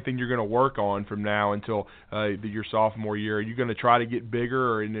the main thing you're going to work on from now until your sophomore year? Are you going to try to get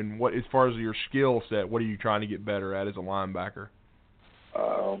bigger, and then what, as far as your skill set, what are you trying to get better at as a linebacker?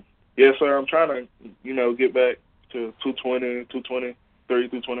 Yes, sir. I'm trying to get back to 220, 223,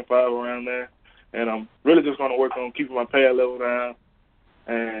 225 around there, and I'm really just going to work on keeping my pad level down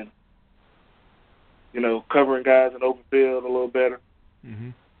and covering guys in open field a little better. Mm-hmm.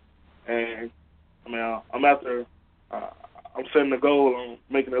 And I mean, I'm setting a goal on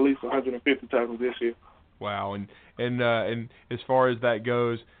making at least 150 tackles this year. Wow, and as far as that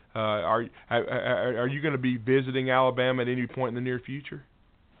goes, are you going to be visiting Alabama at any point in the near future?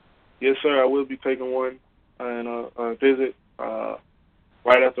 Yes, sir. I will be taking one and a visit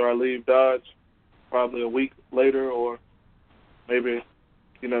right after I leave Dodge, probably a week later, or maybe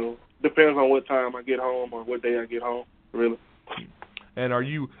depends on what time I get home or what day I get home. Really. And are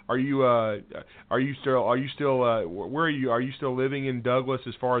you still where are you? Are you still living in Douglas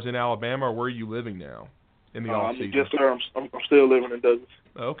as far as in Alabama, or where are you living now in the off season? Yes, sir. I'm still living in Douglas.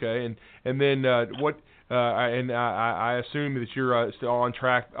 Okay, and then what? I assume that you're still on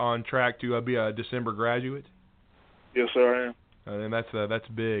track to be a December graduate. Yes, sir, I am. And that's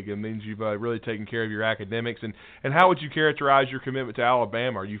big. It means you've really taken care of your academics. And how would you characterize your commitment to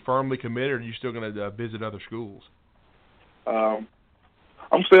Alabama? Are you firmly committed, or are you still going to visit other schools? I'm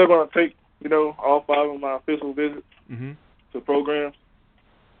still going to take, all 5 of my official visits to programs.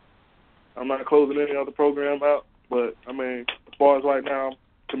 I'm not closing any other program out, but, as far as right now, I'm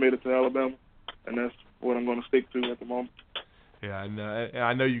committed to Alabama, and that's what I'm going to stick to at the moment. Yeah, and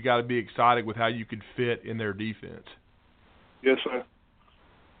I know you got to be excited with how you could fit in their defense. Yes, sir.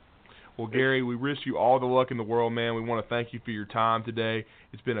 Well, Gary, we wish you all the luck in the world, man. We want to thank you for your time today.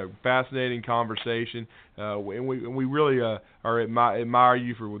 It's been a fascinating conversation, and we really admire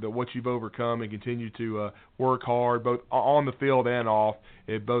you for what you've overcome and continue to work hard, both on the field and off,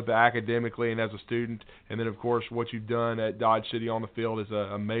 both academically and as a student. And then, of course, what you've done at Dodge City on the field is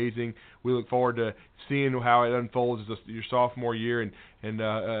amazing. We look forward to seeing how it unfolds as your sophomore year, and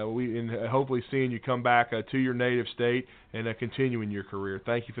hopefully seeing you come back to your native state and continuing your career.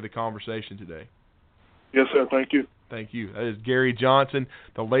 Thank you for the conversation today. Yes, sir. Thank you. Thank you. That is Gary Johnson,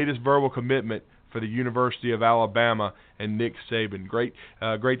 the latest verbal commitment for the University of Alabama, and Nick Saban. Great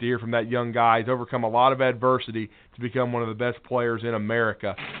to hear from that young guy. He's overcome a lot of adversity to become one of the best players in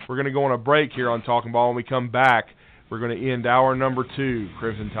America. We're going to go on a break here on Talking Ball. When we come back, we're going to end hour number 2,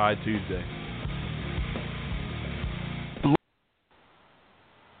 Crimson Tide Tuesday.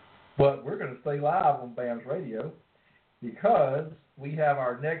 But we're going to stay live on BAMS Radio because we have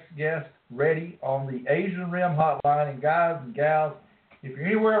our next guest ready on the Asian Rim Hotline. And guys and gals, if you're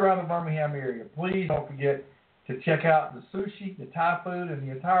anywhere around the Birmingham area, please don't forget to check out the sushi, the Thai food, and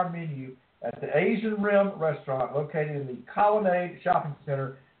the entire menu at the Asian Rim Restaurant located in the Colonnade Shopping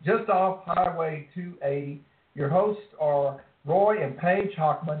Center just off Highway 280. Your hosts are Roy and Paige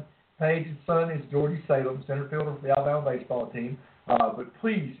Hockman. Paige's son is Georgie Salem, center fielder for the Alabama baseball team. But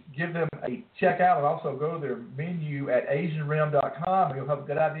please give them a check out and also go to their menu at AsianRim.com, and you'll have a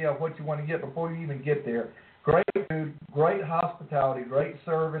good idea of what you want to get before you even get there. Great food, great hospitality, great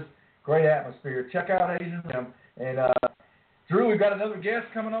service, great atmosphere. Check out Asian Rim. And, Drew, we've got another guest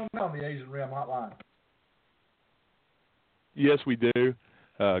coming on now on the Asian Rim Hotline. Yes, we do.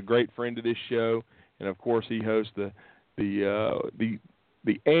 Great friend of this show, and of course he hosts the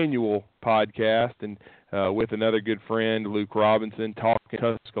annual podcast, and with another good friend, Luke Robinson, Talking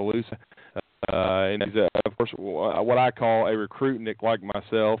Tuscaloosa. And he's, of course, what I call a recruitnik like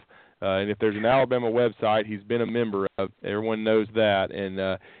myself. And if there's an Alabama website, he's been a member of. Everyone knows that.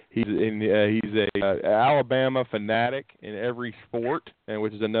 And he's a Alabama fanatic in every sport, and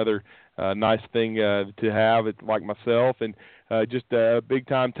which is another nice thing to have, like myself. And just a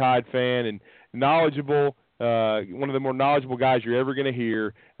big-time Tide fan and knowledgeable. One of the more knowledgeable guys you're ever going to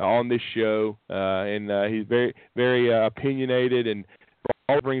hear on this show, and he's very, very opinionated and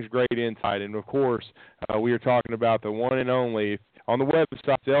always brings great insight. And, of course, we are talking about the one and only, on the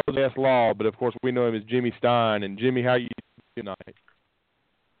website, LJS Law, but, of course, we know him as Jimmy Stein. And, Jimmy, how are you doing tonight?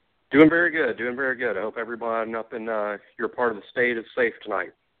 Doing very good. I hope everyone up in your part of the state is safe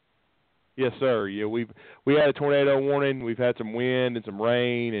tonight. Yes, sir. Yeah, we had a tornado warning. We've had some wind and some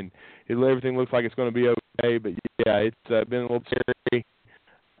rain, and everything looks like it's going to be okay. But yeah, it's been a little scary.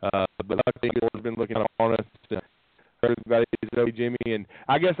 But luckily, Lord's been looking on us. Everybody's okay, Jimmy. And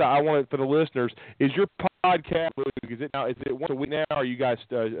I guess I want for the listeners: is your podcast, Luke, is it once a week now? Or are you guys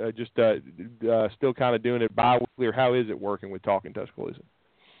just still kind of doing it bi-weekly, or how is it working with Talking Tuscaloosa?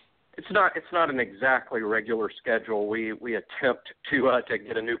 It's not an exactly regular schedule. We attempt to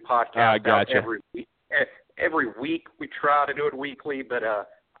get a new podcast out every week. Every week we try to do it weekly, but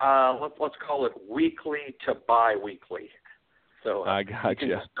let's call it weekly to bi-weekly. So I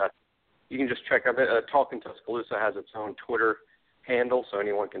gotcha. You can just check out Talking Tuscaloosa has its own Twitter handle, so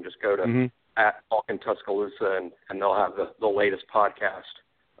anyone can just go to at Talking Tuscaloosa, and they'll have the latest podcast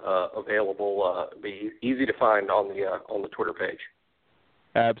available. Be easy to find on the Twitter page.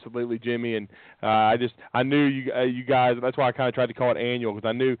 Absolutely, Jimmy, and I knew you guys. That's why I kind of tried to call it annual, because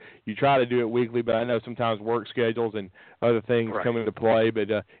I knew you try to do it weekly, but I know sometimes work schedules and other things come into play. But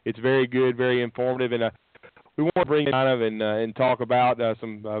it's very good, very informative, and we want to bring you kind of and talk about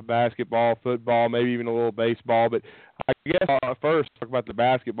some basketball, football, maybe even a little baseball. But I guess first talk about the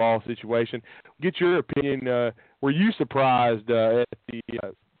basketball situation. Get your opinion. Were you surprised at the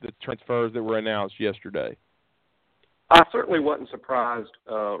transfers that were announced yesterday? I certainly wasn't surprised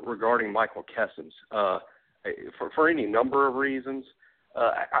regarding Michael Kessens for any number of reasons.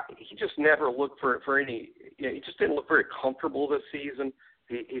 he just never looked for any. He just didn't look very comfortable this season.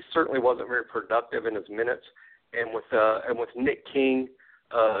 He certainly wasn't very productive in his minutes. And with Nick King,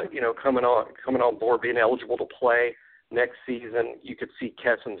 coming on board, being eligible to play next season, you could see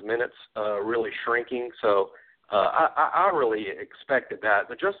Kesson's minutes really shrinking. So I really expected that.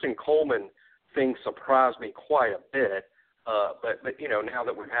 The Justin Coleman thing surprised me quite a bit. But now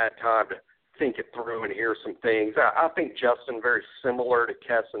that we've had time to think it through and hear some things, I think Justin, very similar to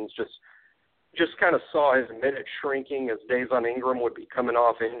Kesson's, just kind of saw his minutes shrinking as Dazon Ingram would be coming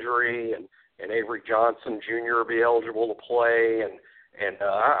off injury and Avery Johnson Jr. would be eligible to play. And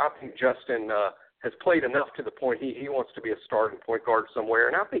I think Justin has played enough to the point he wants to be a starting point guard somewhere.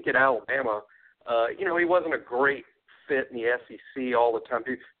 And I think at Alabama, he wasn't a great fit in the SEC all the time,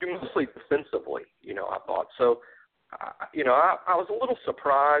 do mostly defensively, I thought. So, I was a little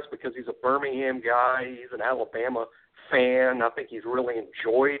surprised because he's a Birmingham guy. He's an Alabama fan. I think he's really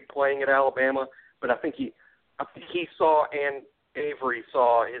enjoyed playing at Alabama. But I think he saw and Avery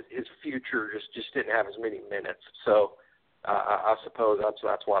saw his future just didn't have as many minutes. So I suppose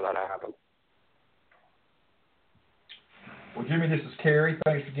that's why that happened. Well, Jimmy, this is Cary.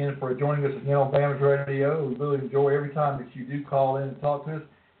 Thanks again for joining us again on BAMS Radio. We really enjoy every time that you do call in and talk to us.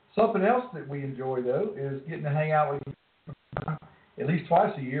 Something else that we enjoy, though, is getting to hang out with you at least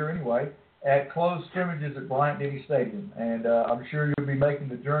twice a year anyway at closed scrimmages at Bryant-Denny Stadium. And I'm sure you'll be making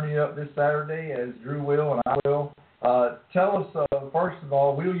the journey up this Saturday, as Drew will and I will. Tell us, first of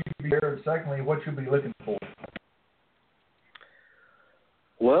all, will you be there? And secondly, what you'll be looking for?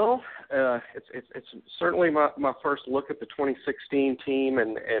 Well, it's certainly my first look at the 2016 team,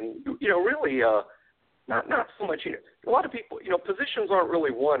 and really not so much. A lot of people, positions aren't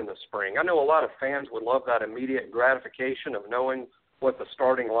really won in the spring. I know a lot of fans would love that immediate gratification of knowing what the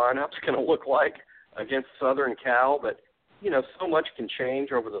starting lineup's going to look like against Southern Cal, but so much can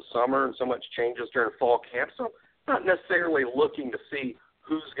change over the summer, and so much changes during fall camp. So not necessarily looking to see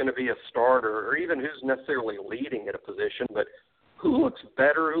who's going to be a starter or even who's necessarily leading at a position, but who looks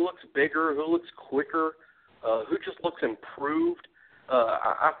better, who looks bigger, who looks quicker, who just looks improved.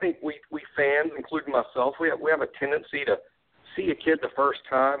 I think we fans, including myself, we have a tendency to see a kid the first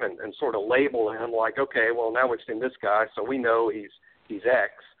time and sort of label him like, okay, well, now we've seen this guy, so we know he's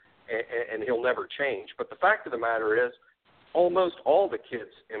X, and he'll never change. But the fact of the matter is, almost all the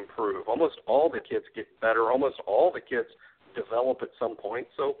kids improve. Almost all the kids get better. Almost all the kids develop at some point.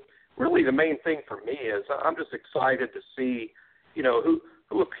 So really the main thing for me is I'm just excited to see,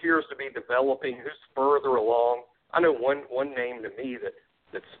 who appears to be developing, who's further along. I know one name to me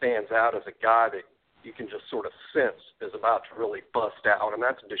that stands out as a guy that you can just sort of sense is about to really bust out, and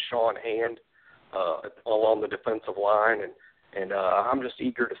that's Deshaun Hand along the defensive line. And I'm just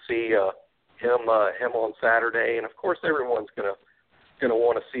eager to see him on Saturday. And of course, everyone's gonna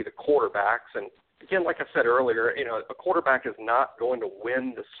want to see the quarterbacks. And again, like I said earlier, a quarterback is not going to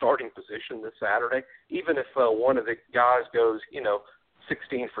win the starting position this Saturday, even if one of the guys goes,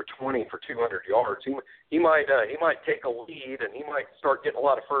 16 for 20 for 200 yards. He might take a lead and he might start getting a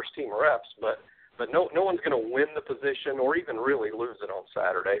lot of first team reps, but no one's going to win the position or even really lose it on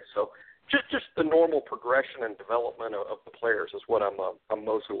Saturday. So just the normal progression and development of the players is what I'm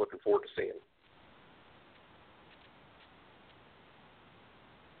mostly looking forward to seeing.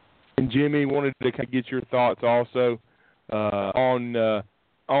 And Jimmy, wanted to kind of get your thoughts also on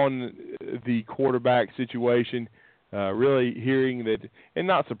the quarterback situation. Really hearing that, and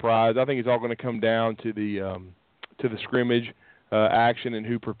not surprised. I think it's all going to come down to the scrimmage action and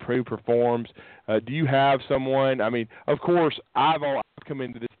who performs. Do you have someone? I mean, of course, I've come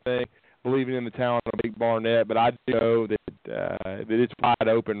into this thing believing in the talent of Blake Barnett, but I do know that it's wide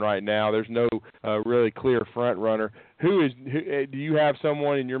open right now. There's no really clear front runner. Do you have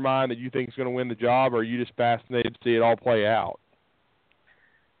someone in your mind that you think is going to win the job, or are you just fascinated to see it all play out?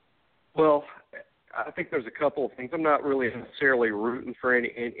 Well, I think there's a couple of things. I'm not really necessarily rooting for any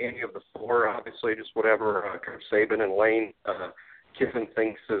of the four. Obviously, just whatever Coach Saban and Lane Kiffin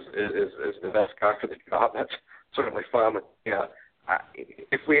thinks is the best guy for the job. That's certainly fine. But,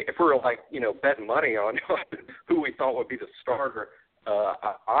 if we were like betting money on who we thought would be the starter,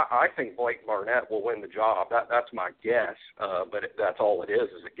 I think Blake Barnett will win the job. That's my guess. But that's all it is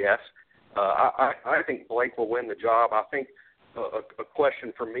a guess. I think Blake will win the job. I think. A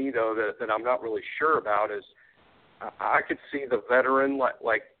question for me, though, that I'm not really sure about is I could see the veteran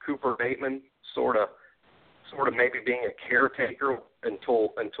like Cooper Bateman sort of maybe being a caretaker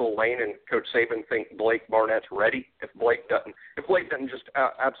until Lane and Coach Saban think Blake Barnett's ready. If Blake doesn't just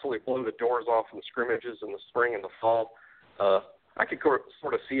absolutely blow the doors off in the scrimmages in the spring and the fall, I could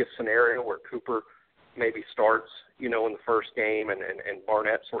sort of see a scenario where Cooper maybe starts, in the first game and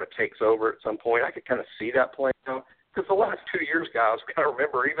Barnett sort of takes over at some point. I could kind of see that playing out. Because the last 2 years, guys, we got to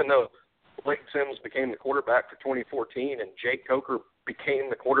remember, even though Blake Sims became the quarterback for 2014 and Jake Coker became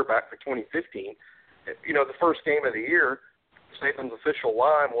the quarterback for 2015, the first game of the year, Saban's official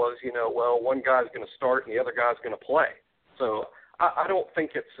line was, one guy's going to start and the other guy's going to play. So I don't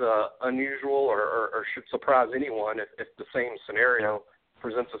think it's unusual or should surprise anyone if the same scenario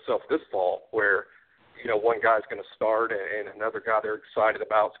presents itself this fall where, one guy's going to start and another guy they're excited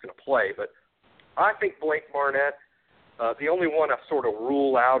about is going to play. But I think Blake Barnett, the only one I sort of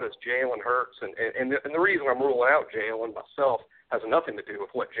rule out is Jalen Hurts. And the reason I'm ruling out Jalen myself has nothing to do with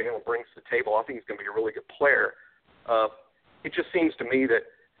what Jalen brings to the table. I think he's going to be a really good player. It just seems to me that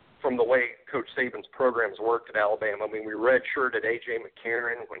from the way Coach Saban's programs worked at Alabama, we redshirted A.J.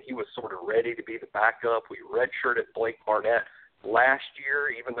 McCarron when he was sort of ready to be the backup. We redshirted Blake Barnett last year,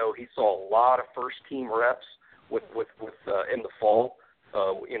 even though he saw a lot of first-team reps with in the fall,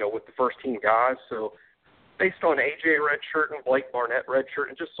 with the first-team guys. So based on A.J. redshirt and Blake Barnett redshirt,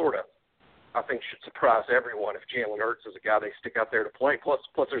 and just sort of, I think, should surprise everyone if Jalen Hurts is a guy they stick out there to play. Plus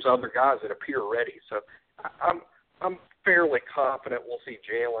there's other guys that appear ready. So I'm fairly confident we'll see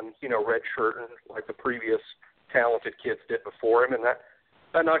Jalen, redshirting like the previous talented kids did before him, and that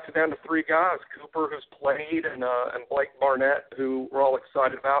knocks it down to three guys: Cooper, who's played, and Blake Barnett, who we're all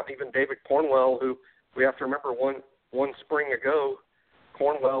excited about, and even David Cornwell, who we have to remember one spring ago,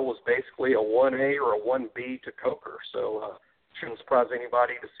 Cornwell was basically a 1A or a 1B to Coker, so shouldn't surprise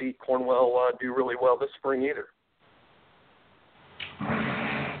anybody to see Cornwell do really well this spring either.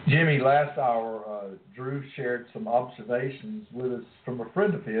 Jimmy, last hour, Drew shared some observations with us from a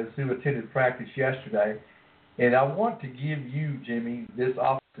friend of his who attended practice yesterday. And I want to give you, Jimmy, this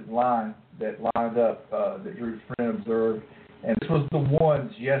offensive line that lined up that Drew's friend observed. And this was the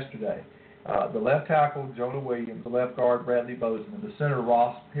ones yesterday. The left tackle, Jonah Williams, the left guard, Bradley Bozeman, the center,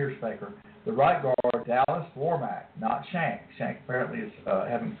 Ross Piercebaker, the right guard, Dallas Warmack, not Shank. Shank apparently is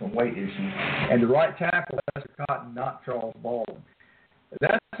having some weight issues. And the right tackle, Lester Cotton, not Charles Baldwin.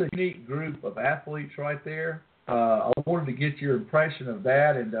 That's a unique group of athletes right there. I wanted to get your impression of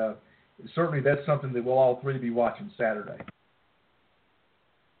that, and certainly that's something that we'll all three be watching Saturday.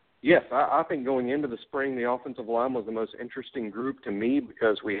 Yes, I think going into the spring, the offensive line was the most interesting group to me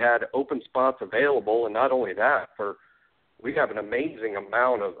because we had open spots available, and not only that, we have an amazing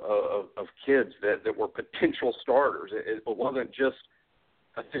amount of kids that were potential starters. It wasn't just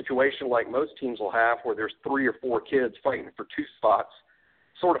a situation like most teams will have where there's 3 or 4 kids fighting for 2 spots.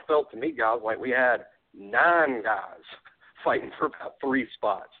 Sort of felt to me, guys, like we had 9 guys fighting for about 3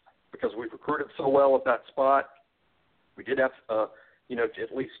 spots because we recruited so well at that spot. We did have,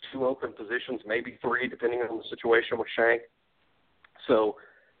 at least 2 open positions, maybe 3, depending on the situation with Shank. So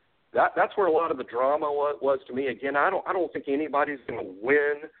that's where a lot of the drama was to me. Again, I don't think anybody's going to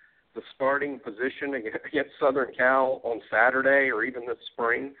win the starting position against Southern Cal on Saturday or even this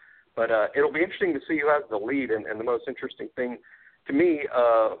spring. But it'll be interesting to see who has the lead. And the most interesting thing to me,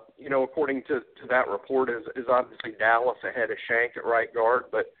 according to that report, is obviously Dallas ahead of Shank at right guard.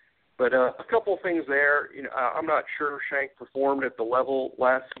 But a couple of things there. I'm not sure Shank performed at the level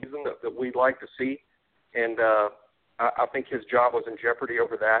last season that we'd like to see, and I think his job was in jeopardy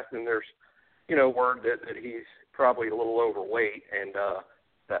over that. And there's, word that he's probably a little overweight, and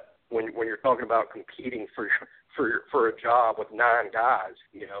that when you're talking about competing for a job with 9 guys,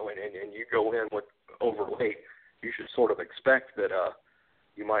 and you go in with overweight, you should sort of expect that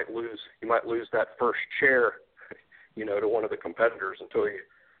you might lose that first chair, to one of the competitors until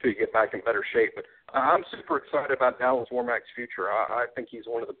you get back in better shape. But I'm super excited about Dallas Warmack's future. I think he's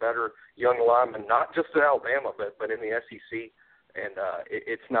one of the better young linemen, not just at Alabama, but in the SEC. And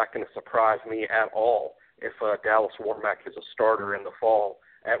it's not going to surprise me at all if Dallas Warmack is a starter in the fall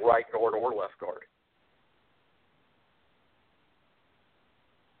at right guard or left guard.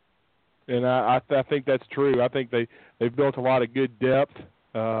 And I think that's true. I think they've built a lot of good depth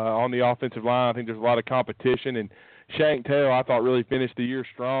on the offensive line. I think there's a lot of competition. And Shank Taylor, I thought, really finished the year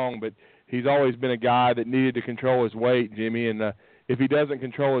strong, but he's always been a guy that needed to control his weight, Jimmy. And if he doesn't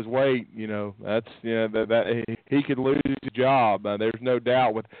control his weight, that he could lose his job. There's no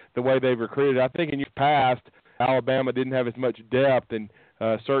doubt with the way they've recruited. I think in years past, Alabama didn't have as much depth, and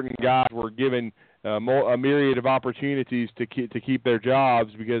certain guys were given a myriad of opportunities to keep their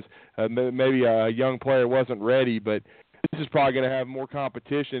jobs because maybe a young player wasn't ready. But this is probably going to have more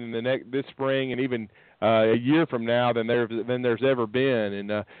competition in this spring and even a year from now than there's ever been.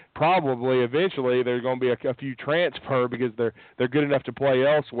 And probably eventually there's going to be a few transfer because they're good enough to play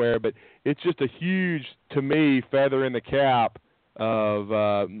elsewhere. But it's just a huge, to me, feather in the cap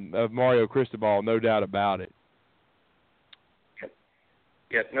of Mario Cristobal, no doubt about it.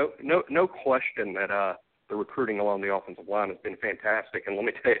 Yeah, no question that the recruiting along the offensive line has been fantastic. And let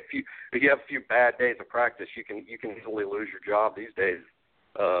me tell you, if you have a few bad days of practice, you can easily lose your job these days.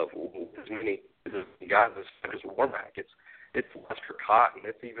 As many guys as Warmack, it's Lester Cotton,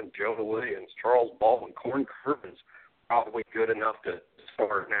 it's even Jonah Williams, Charles Baldwin, Corn Curvin's probably good enough to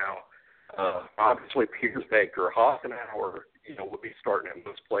start now. Obviously, Piers Baker, Hoffenauer, would be starting at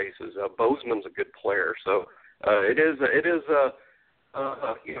most places. Bozeman's a good player, so it is.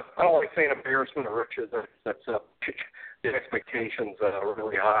 I don't like saying embarrassment of riches. That's the expectations are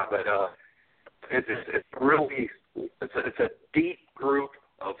really high, but it's a deep group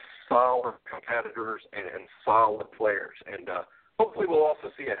of solid competitors and solid players, and hopefully we'll also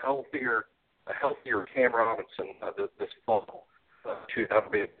see a healthier Cam Robinson this fall.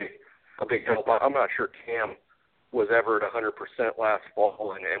 That'll be a big help. I'm not sure Cam was ever at 100% last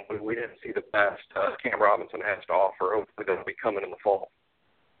fall, and we didn't see the best Cam Robinson has to offer. Hopefully that'll be coming in the fall.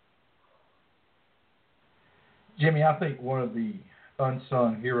 Jimmy, I think one of the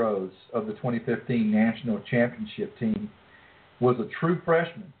unsung heroes of the 2015 National Championship team was a true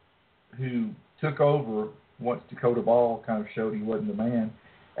freshman who took over once Dakota Ball kind of showed he wasn't the man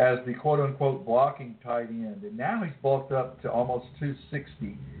as the quote-unquote blocking tight end. And now he's bulked up to almost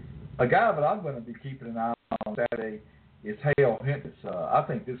 260. A guy that I'm going to be keeping an eye on Saturday is Hale Hentis. I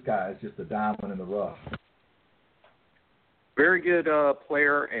think this guy is just a diamond in the rough. Very good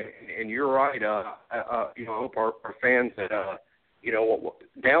player, and you're right. I hope our fans that,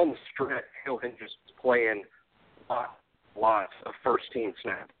 down the stretch, Hale Hentis is playing lots of first-team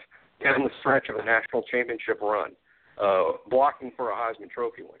snaps down the stretch of a national championship run, blocking for a Heisman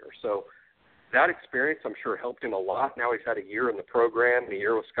Trophy winner. So that experience, I'm sure, helped him a lot. Now he's had a year in the program, a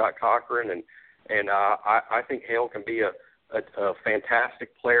year with Scott Cochran, and I think Hale can be a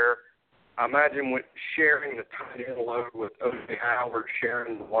fantastic player. I imagine with sharing the tight end load with O.J. Howard,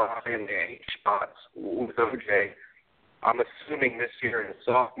 sharing the Y and the H spots with O.J., I'm assuming this year in his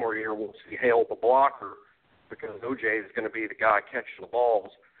sophomore year we'll see Hale the blocker because O.J. is going to be the guy catching the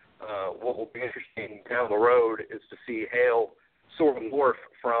balls. What will be interesting down the road is to see Hale sort of morph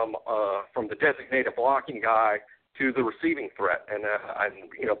from the designated blocking guy to the receiving threat. And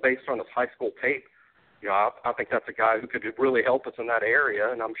based on his high school tape, I think that's a guy who could really help us in that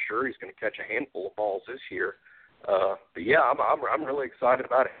area, and I'm sure he's going to catch a handful of balls this year. But yeah, I'm really excited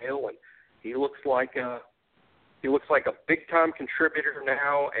about Hale, and he looks like a big time contributor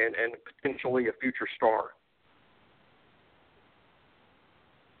now, and potentially a future star.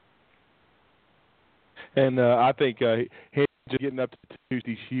 And I think him getting up to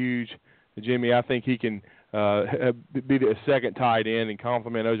Tuesday's huge. Jimmy, I think he can be the second tight end and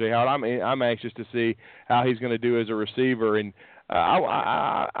complement O.J. Howard. I'm anxious to see how he's going to do as a receiver, and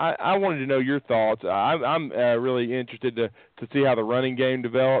I wanted to know your thoughts. I'm really interested to see how the running game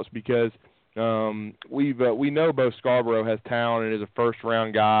develops because we know Bo Scarborough has talent and is a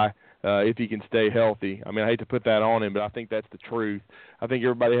first-round guy if he can stay healthy. I mean, I hate to put that on him, but I think that's the truth. I think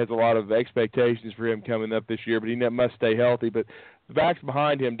everybody has a lot of expectations for him coming up this year, but he must stay healthy. But the backs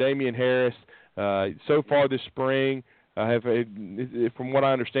behind him, Damian Harris, so far this spring, from what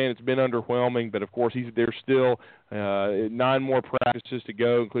I understand, it's been underwhelming. But, of course, there's still 9 more practices to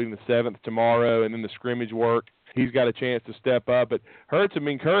go, including the 7th tomorrow, and then the scrimmage work. He's got a chance to step up. But heard some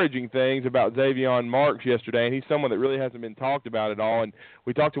encouraging things about Xavion Marks yesterday, and he's someone that really hasn't been talked about at all. And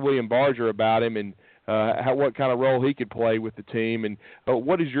we talked to William Barger about him and what kind of role he could play with the team. And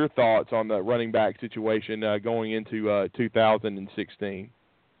what is your thoughts on the running back situation going into 2016?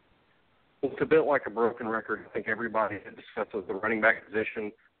 Well, it's a bit like a broken record. I think everybody discusses the running back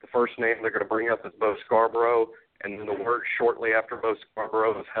position. The first name they're going to bring up is Bo Scarborough, and then the word shortly after Bo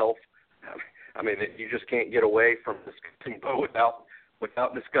Scarborough is health. I mean, you just can't get away from discussing Bo without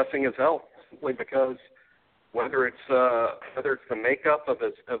discussing his health, simply because whether it's the makeup of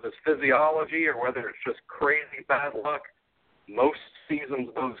his physiology or whether it's just crazy bad luck, most seasons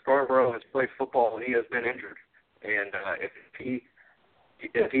Bo Scarborough has played football and he has been injured. And if he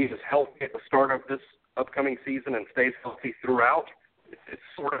is healthy at the start of this upcoming season and stays healthy throughout, it's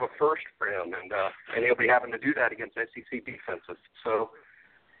sort of a first for him, and he'll be having to do that against SEC defenses. So,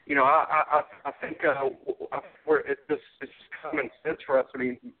 I think it's just common sense for us to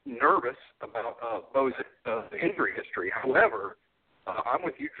be nervous about Bo's injury history. However, I'm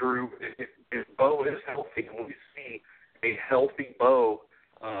with you, Drew. If Bo is healthy and we see a healthy Bo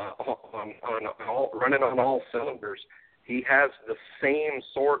running on all cylinders, he has the same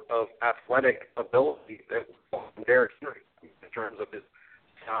sort of athletic ability that Derrick Henry in terms of his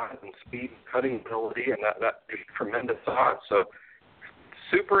size and speed and running ability, and that is tremendous size. So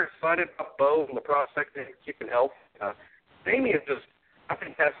super excited about Bo and the prospect of keeping healthy. Damian just, I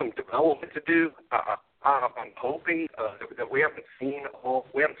think, has some development to do. I'm hoping that we haven't seen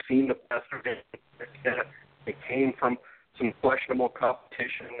the best of it yet. It came from some questionable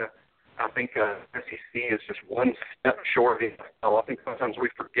competition. I think SEC is just one step short of the NFL. I think sometimes we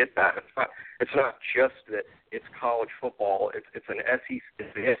forget that. It's not just that it's college football. It's an SEC.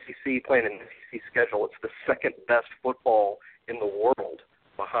 It's the SEC playing an SEC schedule. It's the second best football in the world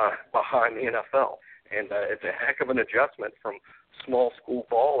behind the NFL, and it's a heck of an adjustment from small school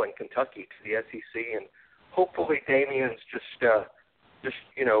ball in Kentucky to the SEC. And hopefully Damian's just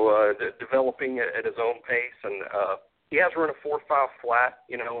developing at his own pace, and he has run a 4.5 flat,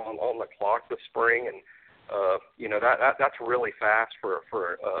 on the clock this spring, and that's really fast for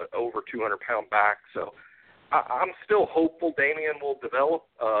over 200-pound back. So I'm still hopeful Damian will develop.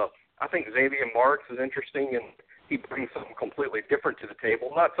 I think Xavier Marks is interesting, and he brings something completely different to the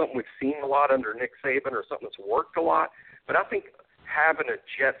table. Not something we've seen a lot under Nick Saban or something that's worked a lot, but I think having a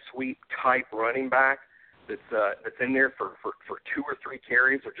jet sweep type running back that's in there for 2 or 3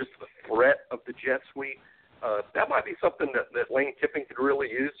 carries, or just the threat of the jet sweep, that might be something that Lane Kiffin could really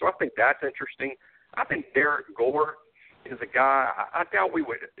use. So I think that's interesting. I think Derek Gore is a guy, I doubt we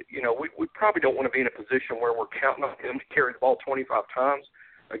would, we probably don't want to be in a position where we're counting on him to carry the ball 25 times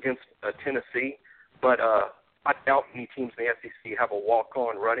against Tennessee, but I doubt many teams in the SEC have a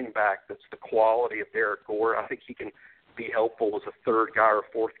walk-on running back that's the quality of Derek Gore. I think he can be helpful as a third guy or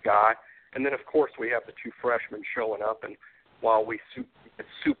fourth guy. And then, of course, we have the 2 freshmen showing up, and while we get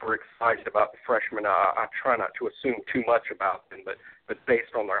super excited about the freshmen, I try not to assume too much about them, but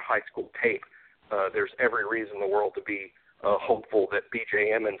based on their high school tape, there's every reason in the world to be hopeful that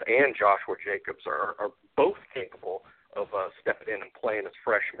B.J. Emmons and Joshua Jacobs are both capable of stepping in and playing as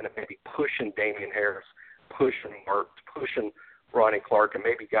freshmen and maybe pushing Damian Harris, pushing Marks, pushing Ronnie Clark, and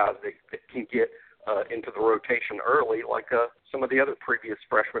maybe guys that can get into the rotation early like some of the other previous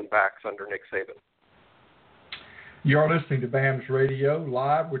freshman backs under Nick Saban. You're listening to BAMS Radio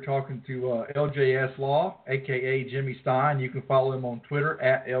Live. We're talking to LJS Law, a.k.a. Jimmy Stein. You can follow him on Twitter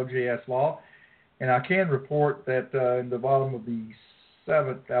at LJS Law. And I can report that in the bottom of the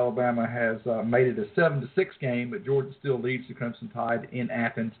 7th, Alabama has made it a 7-6 game, but Georgia still leads the Crimson Tide in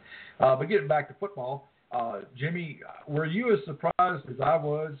Athens. But getting back to football, Jimmy, were you as surprised as I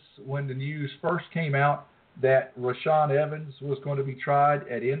was when the news first came out that Rashaan Evans was going to be tried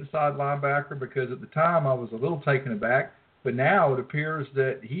at inside linebacker? Because at the time I was a little taken aback, but now it appears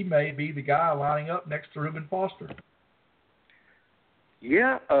that he may be the guy lining up next to Reuben Foster.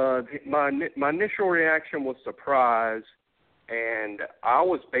 Yeah, my initial reaction was surprise, and I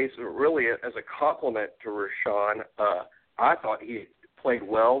was basically really as a compliment to Rashaan. I thought he played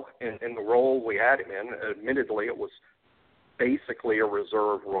well in the role we had him in. Admittedly, it was basically a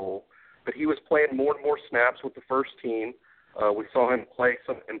reserve role, but he was playing more and more snaps with the first team. We saw him play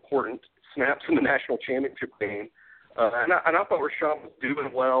some important snaps in the national championship game, and I thought Rashaan was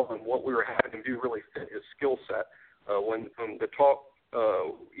doing well, and what we were having him do really fit his skill set. When the talk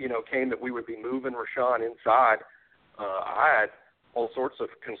came that we would be moving Rashaan inside, I had all sorts of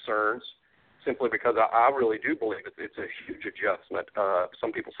concerns, simply because I really do believe it's a huge adjustment.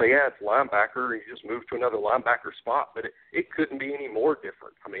 Some people say, yeah, it's linebacker, you just move to another linebacker spot, but it couldn't be any more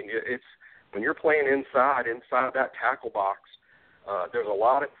different. I mean, it's when you're playing inside that tackle box, there's a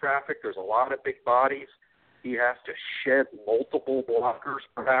lot of traffic, there's a lot of big bodies. He has to shed multiple blockers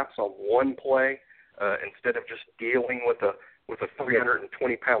perhaps on one play instead of just dealing with a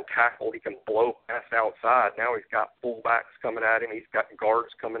 320-pound tackle. He can blow past outside. Now he's got fullbacks coming at him. He's got guards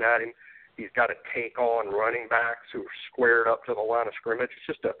coming at him. He's got to take on running backs who are squared up to the line of scrimmage. It's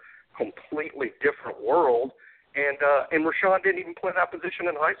just a completely different world. And Rashaan didn't even play that position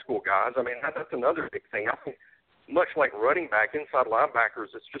in high school, guys. I mean, that's another big thing. I think much like running back, inside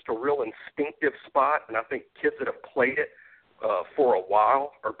linebackers, it's just a real instinctive spot, and I think kids that have played it for a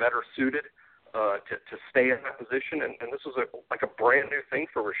while are better suited to stay in that position. And this was like a brand new thing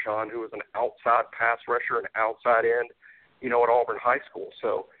for Rashaan, who was an outside pass rusher and outside end, at Auburn High School.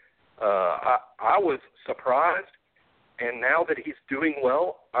 So I was surprised, and now that he's doing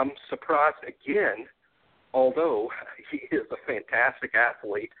well, I'm surprised again, although he is a fantastic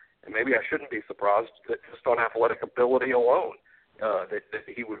athlete, and maybe I shouldn't be surprised that just on athletic ability alone that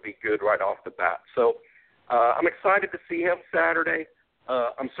he would be good right off the bat. So I'm excited to see him Saturday.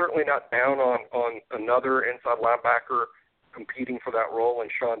 I'm certainly not down on another inside linebacker competing for that role in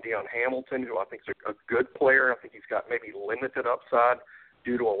Sean Dion Hamilton, who I think is a good player. I think he's got maybe limited upside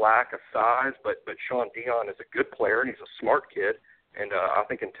due to a lack of size, but Sean Dion is a good player, and he's a smart kid. And I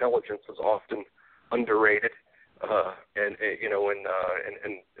think intelligence is often underrated, and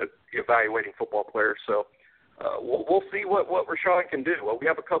evaluating football players. So we'll see what Rashawn can do. Well, we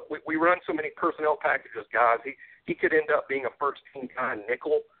have a couple. We run so many personnel packages, guys. He could end up being a first-team guy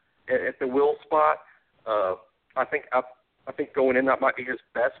nickel at the will spot. I think going in that might be his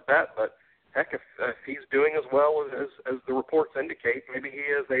best bet. But heck, if he's doing as well as the reports indicate, maybe he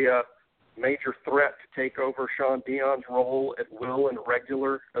is a major threat to take over Sean Dion's role at will and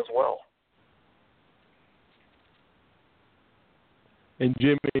regular as well. And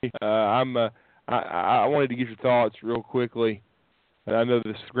Jimmy, I wanted to get your thoughts real quickly. I know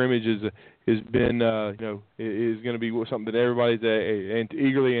the scrimmage has been, is going to be something that everybody's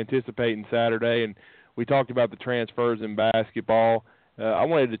eagerly anticipating Saturday. And we talked about the transfers in basketball. I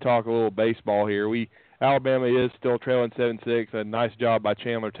wanted to talk a little baseball here. Alabama is still trailing 7-6. A nice job by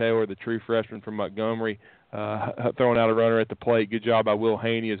Chandler Taylor, the true freshman from Montgomery, throwing out a runner at the plate. Good job by Will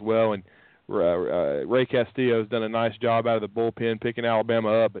Haney as well. And Ray Castillo has done a nice job out of the bullpen picking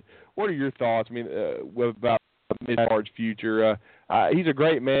Alabama up. But what are your thoughts? I mean, about Mid-March future? He's a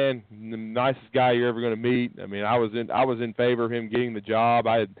great man, the nicest guy you're ever going to meet. I mean, I was in favor of him getting the job.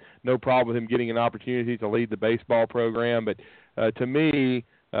 I had no problem with him getting an opportunity to lead the baseball program. But to me,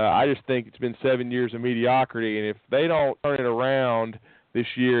 I just think it's been 7 years of mediocrity, and if they don't turn it around this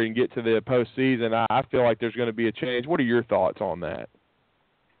year and get to the postseason, I feel like there's going to be a change. What are your thoughts on that?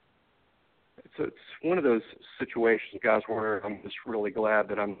 It's one of those situations, guys, where I'm just really glad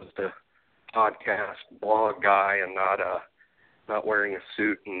that I'm just a podcast blog guy and not wearing a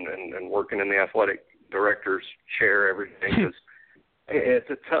suit and working in the athletic director's chair every day. 'Cause it's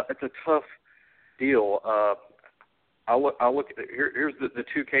a tough deal. I look at here's the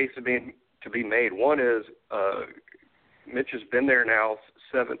two cases to be made. One is Mitch has been there now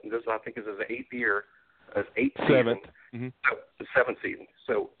this I think is his 8th year, his 8th season. Mm-hmm. So the 7th season.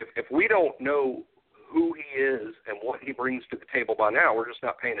 So if we don't know who he is and what he brings to the table by now, we're just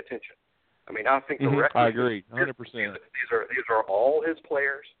not paying attention. I mean, I think the record. I agree, 100%. These are all his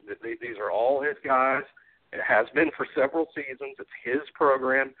players. These are all his guys. It has been for several seasons. It's his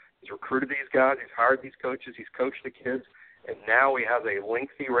program. He's recruited these guys. He's hired these coaches. He's coached the kids, and now he has a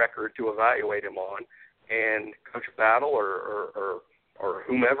lengthy record to evaluate him on. And Coach Battle or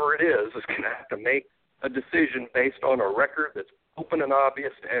whomever it is going to have to make a decision based on a record that's open and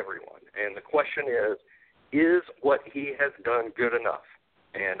obvious to everyone. And the question is what he has done good enough?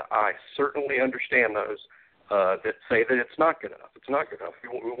 And I certainly understand those that say that it's not good enough. It's not good enough.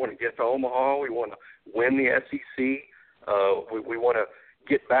 We want to get to Omaha. We want to win the SEC. We want to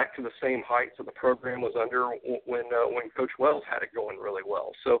get back to the same heights that the program was under when Coach Wells had it going really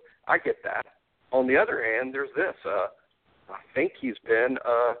well. So I get that. On the other hand, there's this. I think he's been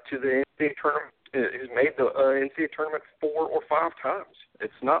to the NCAA tournament. He's made the NCAA tournament 4 or 5 times.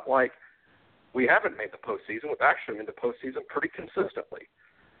 It's not like we haven't made the postseason. We've actually made the postseason pretty consistently.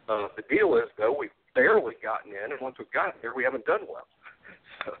 The deal is, though, we've barely gotten in, and once we've gotten there, we haven't done well.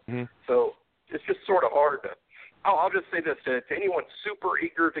 So it's just sort of hard to – I'll just say this. To anyone super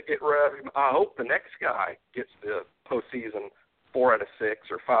eager to get ready, I hope the next guy gets the postseason 4 out of 6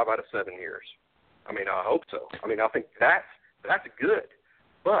 or 5 out of 7 years. I mean, I hope so. I mean, I think that's good.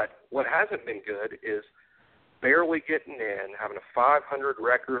 But what hasn't been good is barely getting in, having a 500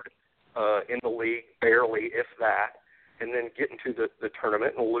 record in the league, barely, if that, and then getting to the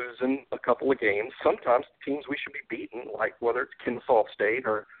tournament and losing a couple of games. Sometimes teams we should be beating, like whether it's Kennesaw State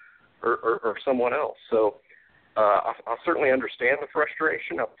or someone else. So I certainly understand the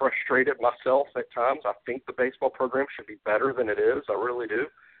frustration. I'm frustrated myself at times. I think the baseball program should be better than it is. I really do.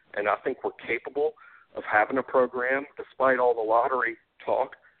 And I think we're capable of having a program, despite all the lottery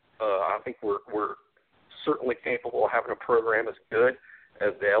talk. I think we're certainly capable of having a program as good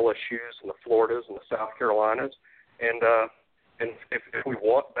as the LSUs and the Floridas and the South Carolinas. And if we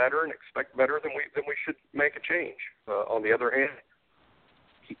want better and expect better, then we should make a change. On the other hand,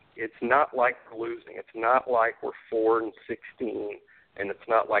 it's not like we're losing. It's not like we're 4-16, and it's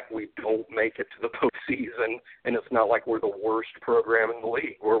not like we don't make it to the postseason, and it's not like we're the worst program in the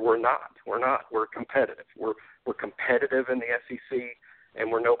league. We're not. We're competitive. We're competitive in the SEC,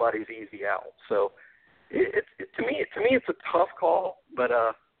 and we're nobody's easy out. So to me, it's a tough call. But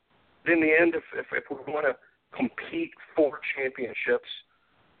in the end, if we want to compete for championships,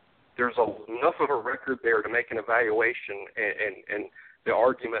 there's enough of a record there to make an evaluation and the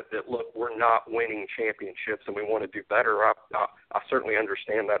argument that, look, we're not winning championships and we want to do better. I certainly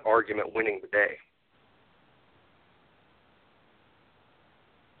understand that argument winning the day.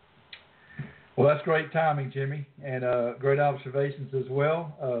 Well, that's great timing, Jimmy, and great observations as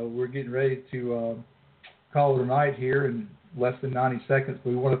well. We're getting ready to call it a night here, and less than 90 seconds.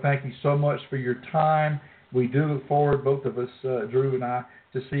 But we want to thank you so much for your time. We do look forward, both of us, Drew and I,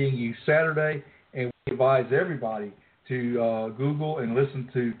 to seeing you Saturday. And we advise everybody to Google and listen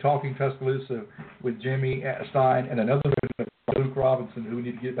to Talking Tuscaloosa with Jimmy Stein and another Luke Robinson, who we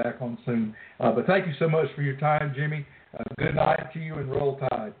need to get back on soon. But thank you so much for your time, Jimmy. Good night to you, and roll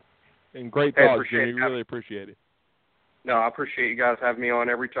tide. And great thoughts, Jimmy. Really appreciate it. No, I appreciate you guys having me on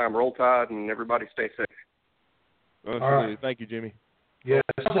every time. Roll tide, and everybody stay safe. Absolutely. All right. Thank you, Jimmy. Yeah,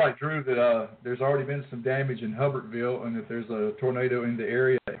 it sounds like, Drew, that there's already been some damage in Hubbardsville, and that there's a tornado in the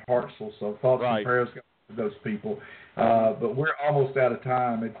area at Hartselle. So thoughts and prayers to those people. But we're almost out of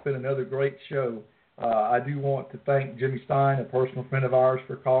time. It's been another great show. I do want to thank Jimmy Stein, a personal friend of ours,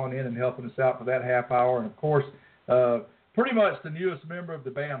 for calling in and helping us out for that half hour. And, of course, pretty much the newest member of the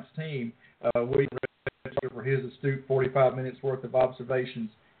BAMS team, William Redfish, for his astute 45 minutes worth of observations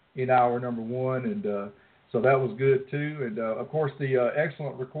in hour number one. And so that was good, too. And, of course, the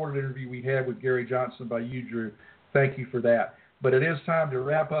excellent recorded interview we had with Avery Johnson by you, Drew. Thank you for that. But it is time to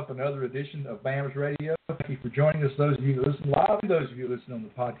wrap up another edition of BAMS Radio. Thank you for joining us, those of you that listen live and those of you that listen on the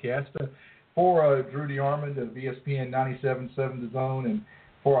podcast. For Drew DeArmond of ESPN 97.7 The Zone, and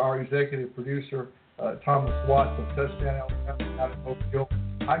for our executive producer, Thomas Watts of Touchdown Alabama out of Oak Hill,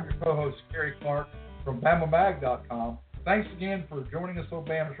 I'm your co-host, Cary Clark from BamaMag.com. Thanks again for joining us on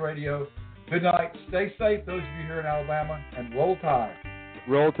BAMS Radio. Good night. Stay safe, those of you here in Alabama, and roll tide.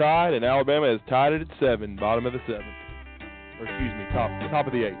 Roll tide, and Alabama is tied at 7, bottom of the 7th. Or excuse me, top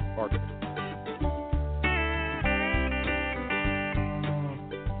of the 8th. Barger.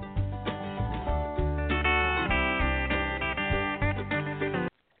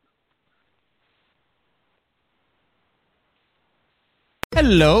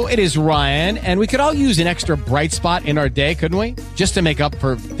 Hello, it is Ryan, and we could all use an extra bright spot in our day, couldn't we? Just to make up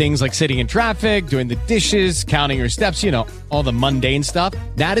for things like sitting in traffic, doing the dishes, counting your steps, all the mundane stuff.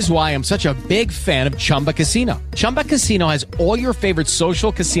 That is why I'm such a big fan of Chumba Casino. Chumba Casino has all your favorite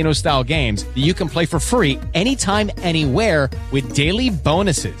social casino-style games that you can play for free anytime, anywhere with daily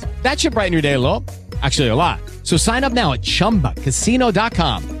bonuses. That should brighten your day a little. Actually, a lot. So sign up now at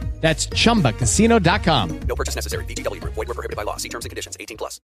ChumbaCasino.com. That's ChumbaCasino.com. No purchase necessary. VGW Group. Void where prohibited by law. See terms and conditions. 18+.